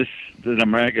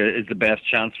America is the best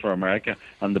chance for America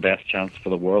and the best chance for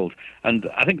the world. And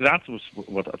I think that was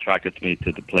what attracted me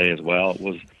to the play as well,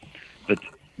 was that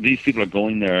these people are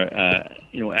going there.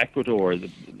 Ecuador, the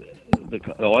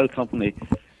oil company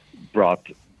brought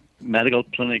medical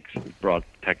clinics, it brought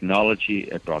technology,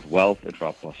 it brought wealth, it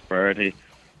brought prosperity.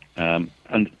 And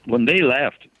when they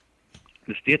left,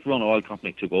 the state-run oil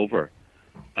company took over.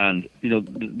 And,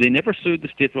 they never sued the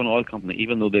state-run oil company,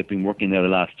 even though they've been working there the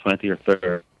last 20 or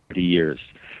 30 years.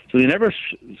 So they never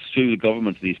sue the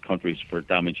governments of these countries for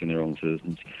damaging their own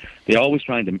citizens. They're always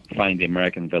trying to find the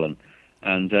American villain.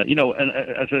 And, and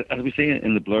as we say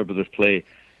in the blurb of this play,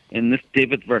 in this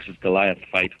David versus Goliath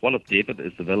fight, what if David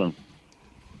is the villain?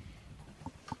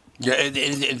 Yeah,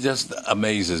 it just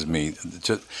amazes me.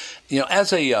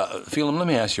 As a Phelan, let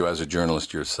me ask you, as a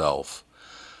journalist yourself,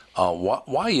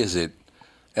 why is it?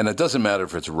 And it doesn't matter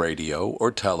if it's radio or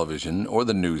television or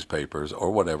the newspapers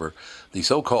or whatever, the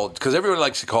so-called, because everyone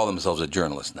likes to call themselves a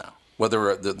journalist now.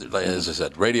 Whether, as I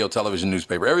said, radio, television,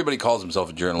 newspaper, everybody calls himself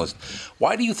a journalist.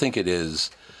 Why do you think it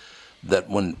is that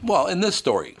in this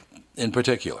story in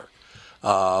particular,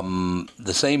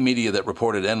 the same media that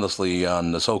reported endlessly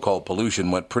on the so-called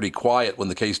pollution went pretty quiet when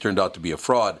the case turned out to be a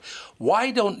fraud?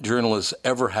 Why don't journalists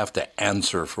ever have to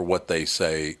answer for what they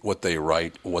say, what they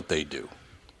write, what they do?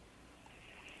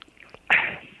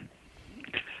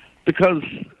 Because,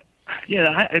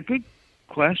 a good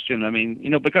question.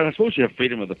 Because I suppose you have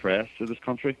freedom of the press in this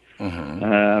country.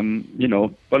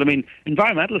 Mm-hmm. But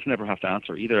environmentalists never have to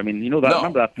answer either.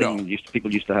 Remember that thing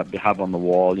people used to have on the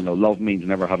wall, love means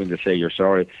never having to say you're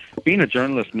sorry. Being a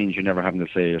journalist means you're never having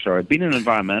to say you're sorry. Being an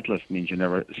environmentalist means you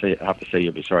never have to say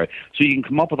you'll be sorry. So you can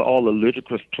come up with all the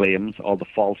ludicrous claims, all the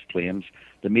false claims.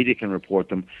 The media can report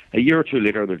them. A year or two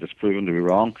later, they're disproven to be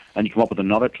wrong, and you come up with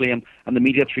another claim, and the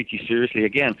media treat you seriously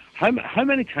again. How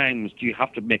many times do you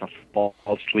have to make a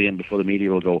false claim before the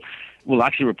media will go, we'll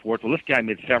actually report, this guy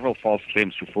made several false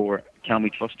claims before, can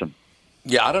we trust him?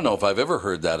 Yeah, I don't know if I've ever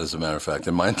heard that, as a matter of fact,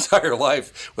 in my entire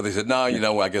life, where they said,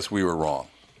 no, I guess we were wrong.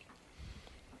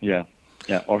 Yeah.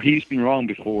 Yeah, or he's been wrong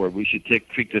before. We should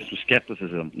treat this with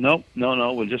skepticism. No.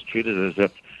 We'll just treat it as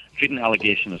if treat an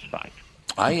allegation as fact.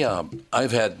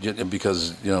 I've had,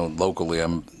 because locally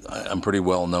I'm pretty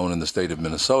well known in the state of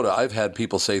Minnesota. I've had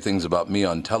people say things about me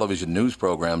on television news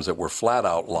programs that were flat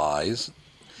out lies,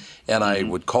 and I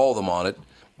would call them on it.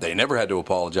 They never had to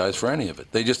apologize for any of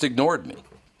it. They just ignored me.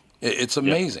 It's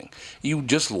amazing. You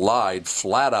just lied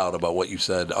flat out about what you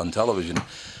said on television,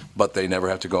 but they never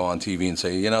have to go on TV and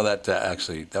say,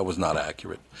 that was not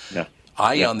accurate. Yeah.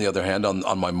 On the other hand,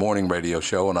 on my morning radio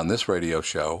show and on this radio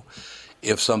show,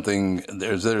 if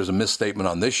there's a misstatement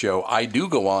on this show, I do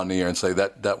go on the air and say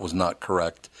that was not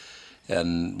correct,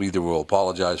 and either we'll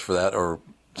apologize for that or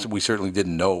we certainly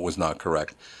didn't know it was not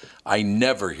correct. I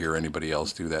never hear anybody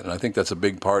else do that, and I think that's a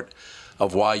big part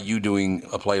of why you doing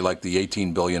a play like the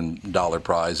 $18 billion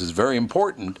prize is very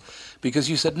important, because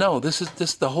you said, no,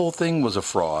 the whole thing was a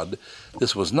fraud.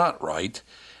 This was not right.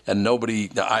 And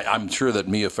I'm sure that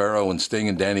Mia Farrow and Sting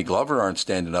and Danny Glover aren't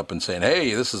standing up and saying,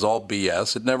 hey, this is all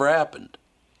BS. It never happened.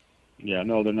 Yeah,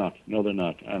 no, they're not.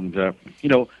 And,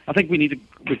 I think we need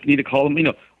to call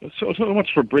them, so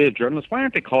much for brave journalists. Why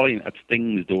aren't they calling at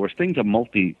Sting's door? Sting's a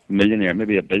multi-millionaire,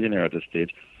 maybe a billionaire at this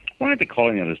stage. Why aren't they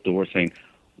calling at his door saying,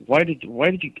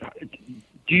 do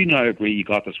you now agree you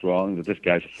got this wrong, that this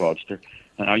guy's a fraudster,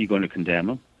 and are you going to condemn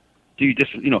him? Do you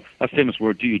that famous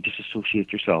word, do you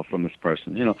disassociate yourself from this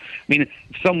person? If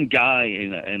some guy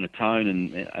in a town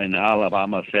in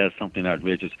Alabama says something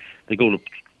outrageous, they go to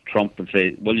Trump and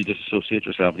say, will you disassociate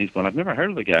yourself? And he's going, I've never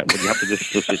heard of the guy. Well, you have to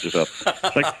disassociate yourself.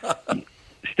 It's like,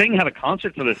 Sting had a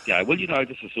concert for this guy. Will you now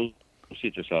disassociate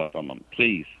yourself from him,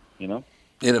 please?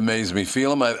 It amazed me.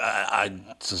 Phelim,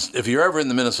 if you're ever in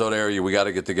the Minnesota area, we got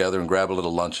to get together and grab a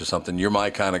little lunch or something. You're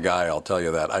my kind of guy, I'll tell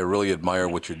you that. I really admire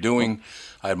what you're doing.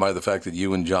 I admire the fact that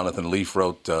you and Jonathan Leaf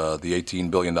wrote the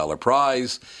 $18 billion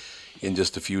prize. In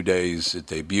just a few days, it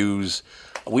debuts.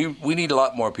 We need a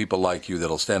lot more people like you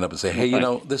that'll stand up and say, hey,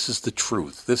 this is the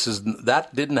truth.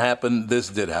 That didn't happen. This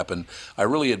did happen. I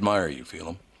really admire you,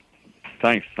 Phelim.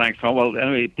 Thanks, Tom. Well,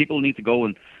 anyway, people need to go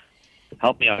and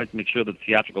help me out to make sure that the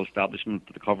theatrical establishment,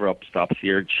 the cover-up stops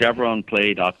here.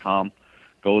 ChevronPlay.com.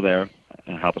 Go there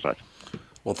and help us out.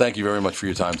 Well, thank you very much for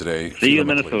your time today. See you in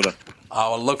Minnesota.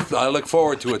 I look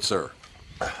forward to it, sir.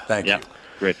 Thank you. Yeah,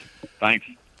 great. Thanks.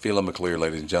 Phelim McClear,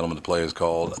 ladies and gentlemen. The play is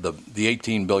called the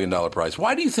 $18 billion prize.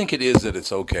 Why do you think it is that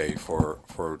it's okay for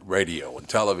radio and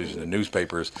television and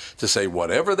newspapers to say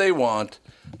whatever they want?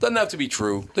 Doesn't have to be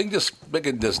true. They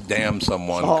can just damn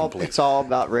someone completely. It's all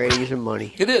about ratings and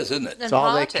money. It is, isn't it? It's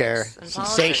all they care.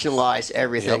 Sensationalize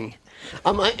everything. Yep.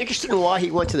 I'm interested in why he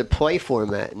went to the play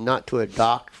format and not to a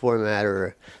doc format or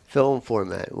a film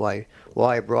format. Why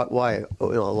a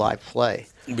live play?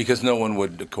 Because no one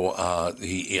would.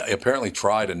 He apparently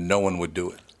tried, and no one would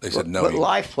do it. They said no. But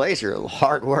live plays are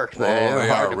hard work, man. They're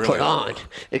hard to really put on.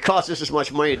 It costs us as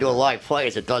much money to do a live play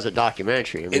as it does a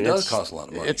documentary. It does cost a lot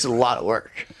of money. It's a lot of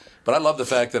work. But I love the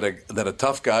fact that a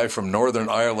tough guy from Northern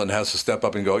Ireland has to step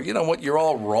up and go, you know what, you're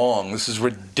all wrong. This is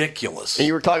ridiculous. And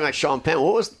you were talking about Sean Penn.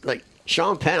 What was,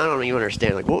 Sean Penn, I don't even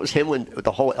understand. What was him with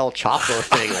the whole El Chapo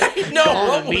thing?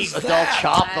 What was that? El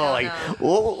Chapo.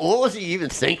 What was he even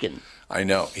thinking? I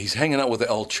know. He's hanging out with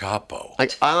El Chapo.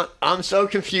 I'm so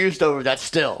confused over that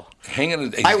still.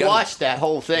 I watched that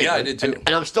whole thing. Yeah, I did too. And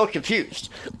I'm still confused.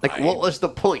 What was the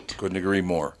point? Couldn't agree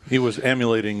more. He was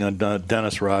emulating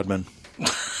Dennis Rodman.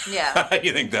 Yeah.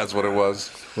 You think that's what it was?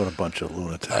 What a bunch of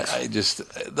lunatics.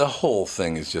 The whole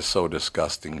thing is just so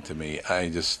disgusting to me. I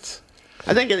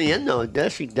think in the end, though,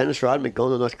 Dennis Rodman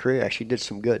going to North Korea actually did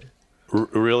some good.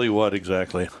 Really? What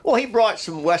exactly? Well, he brought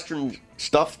some Western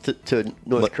stuff to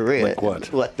North Korea. Like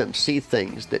what? Let them see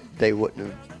things that they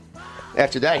wouldn't have.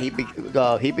 After that, he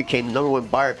became the number one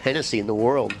buyer of Hennessy in the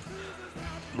world.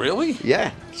 Really?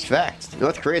 Yeah, it's fact.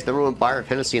 North Korea is the number one buyer of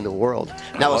Hennessy in the world.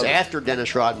 That was after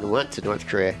Dennis Rodman went to North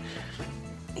Korea.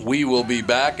 We will be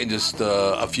back in just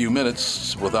a few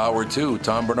minutes with Hour 2,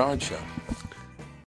 Tom Bernard Show.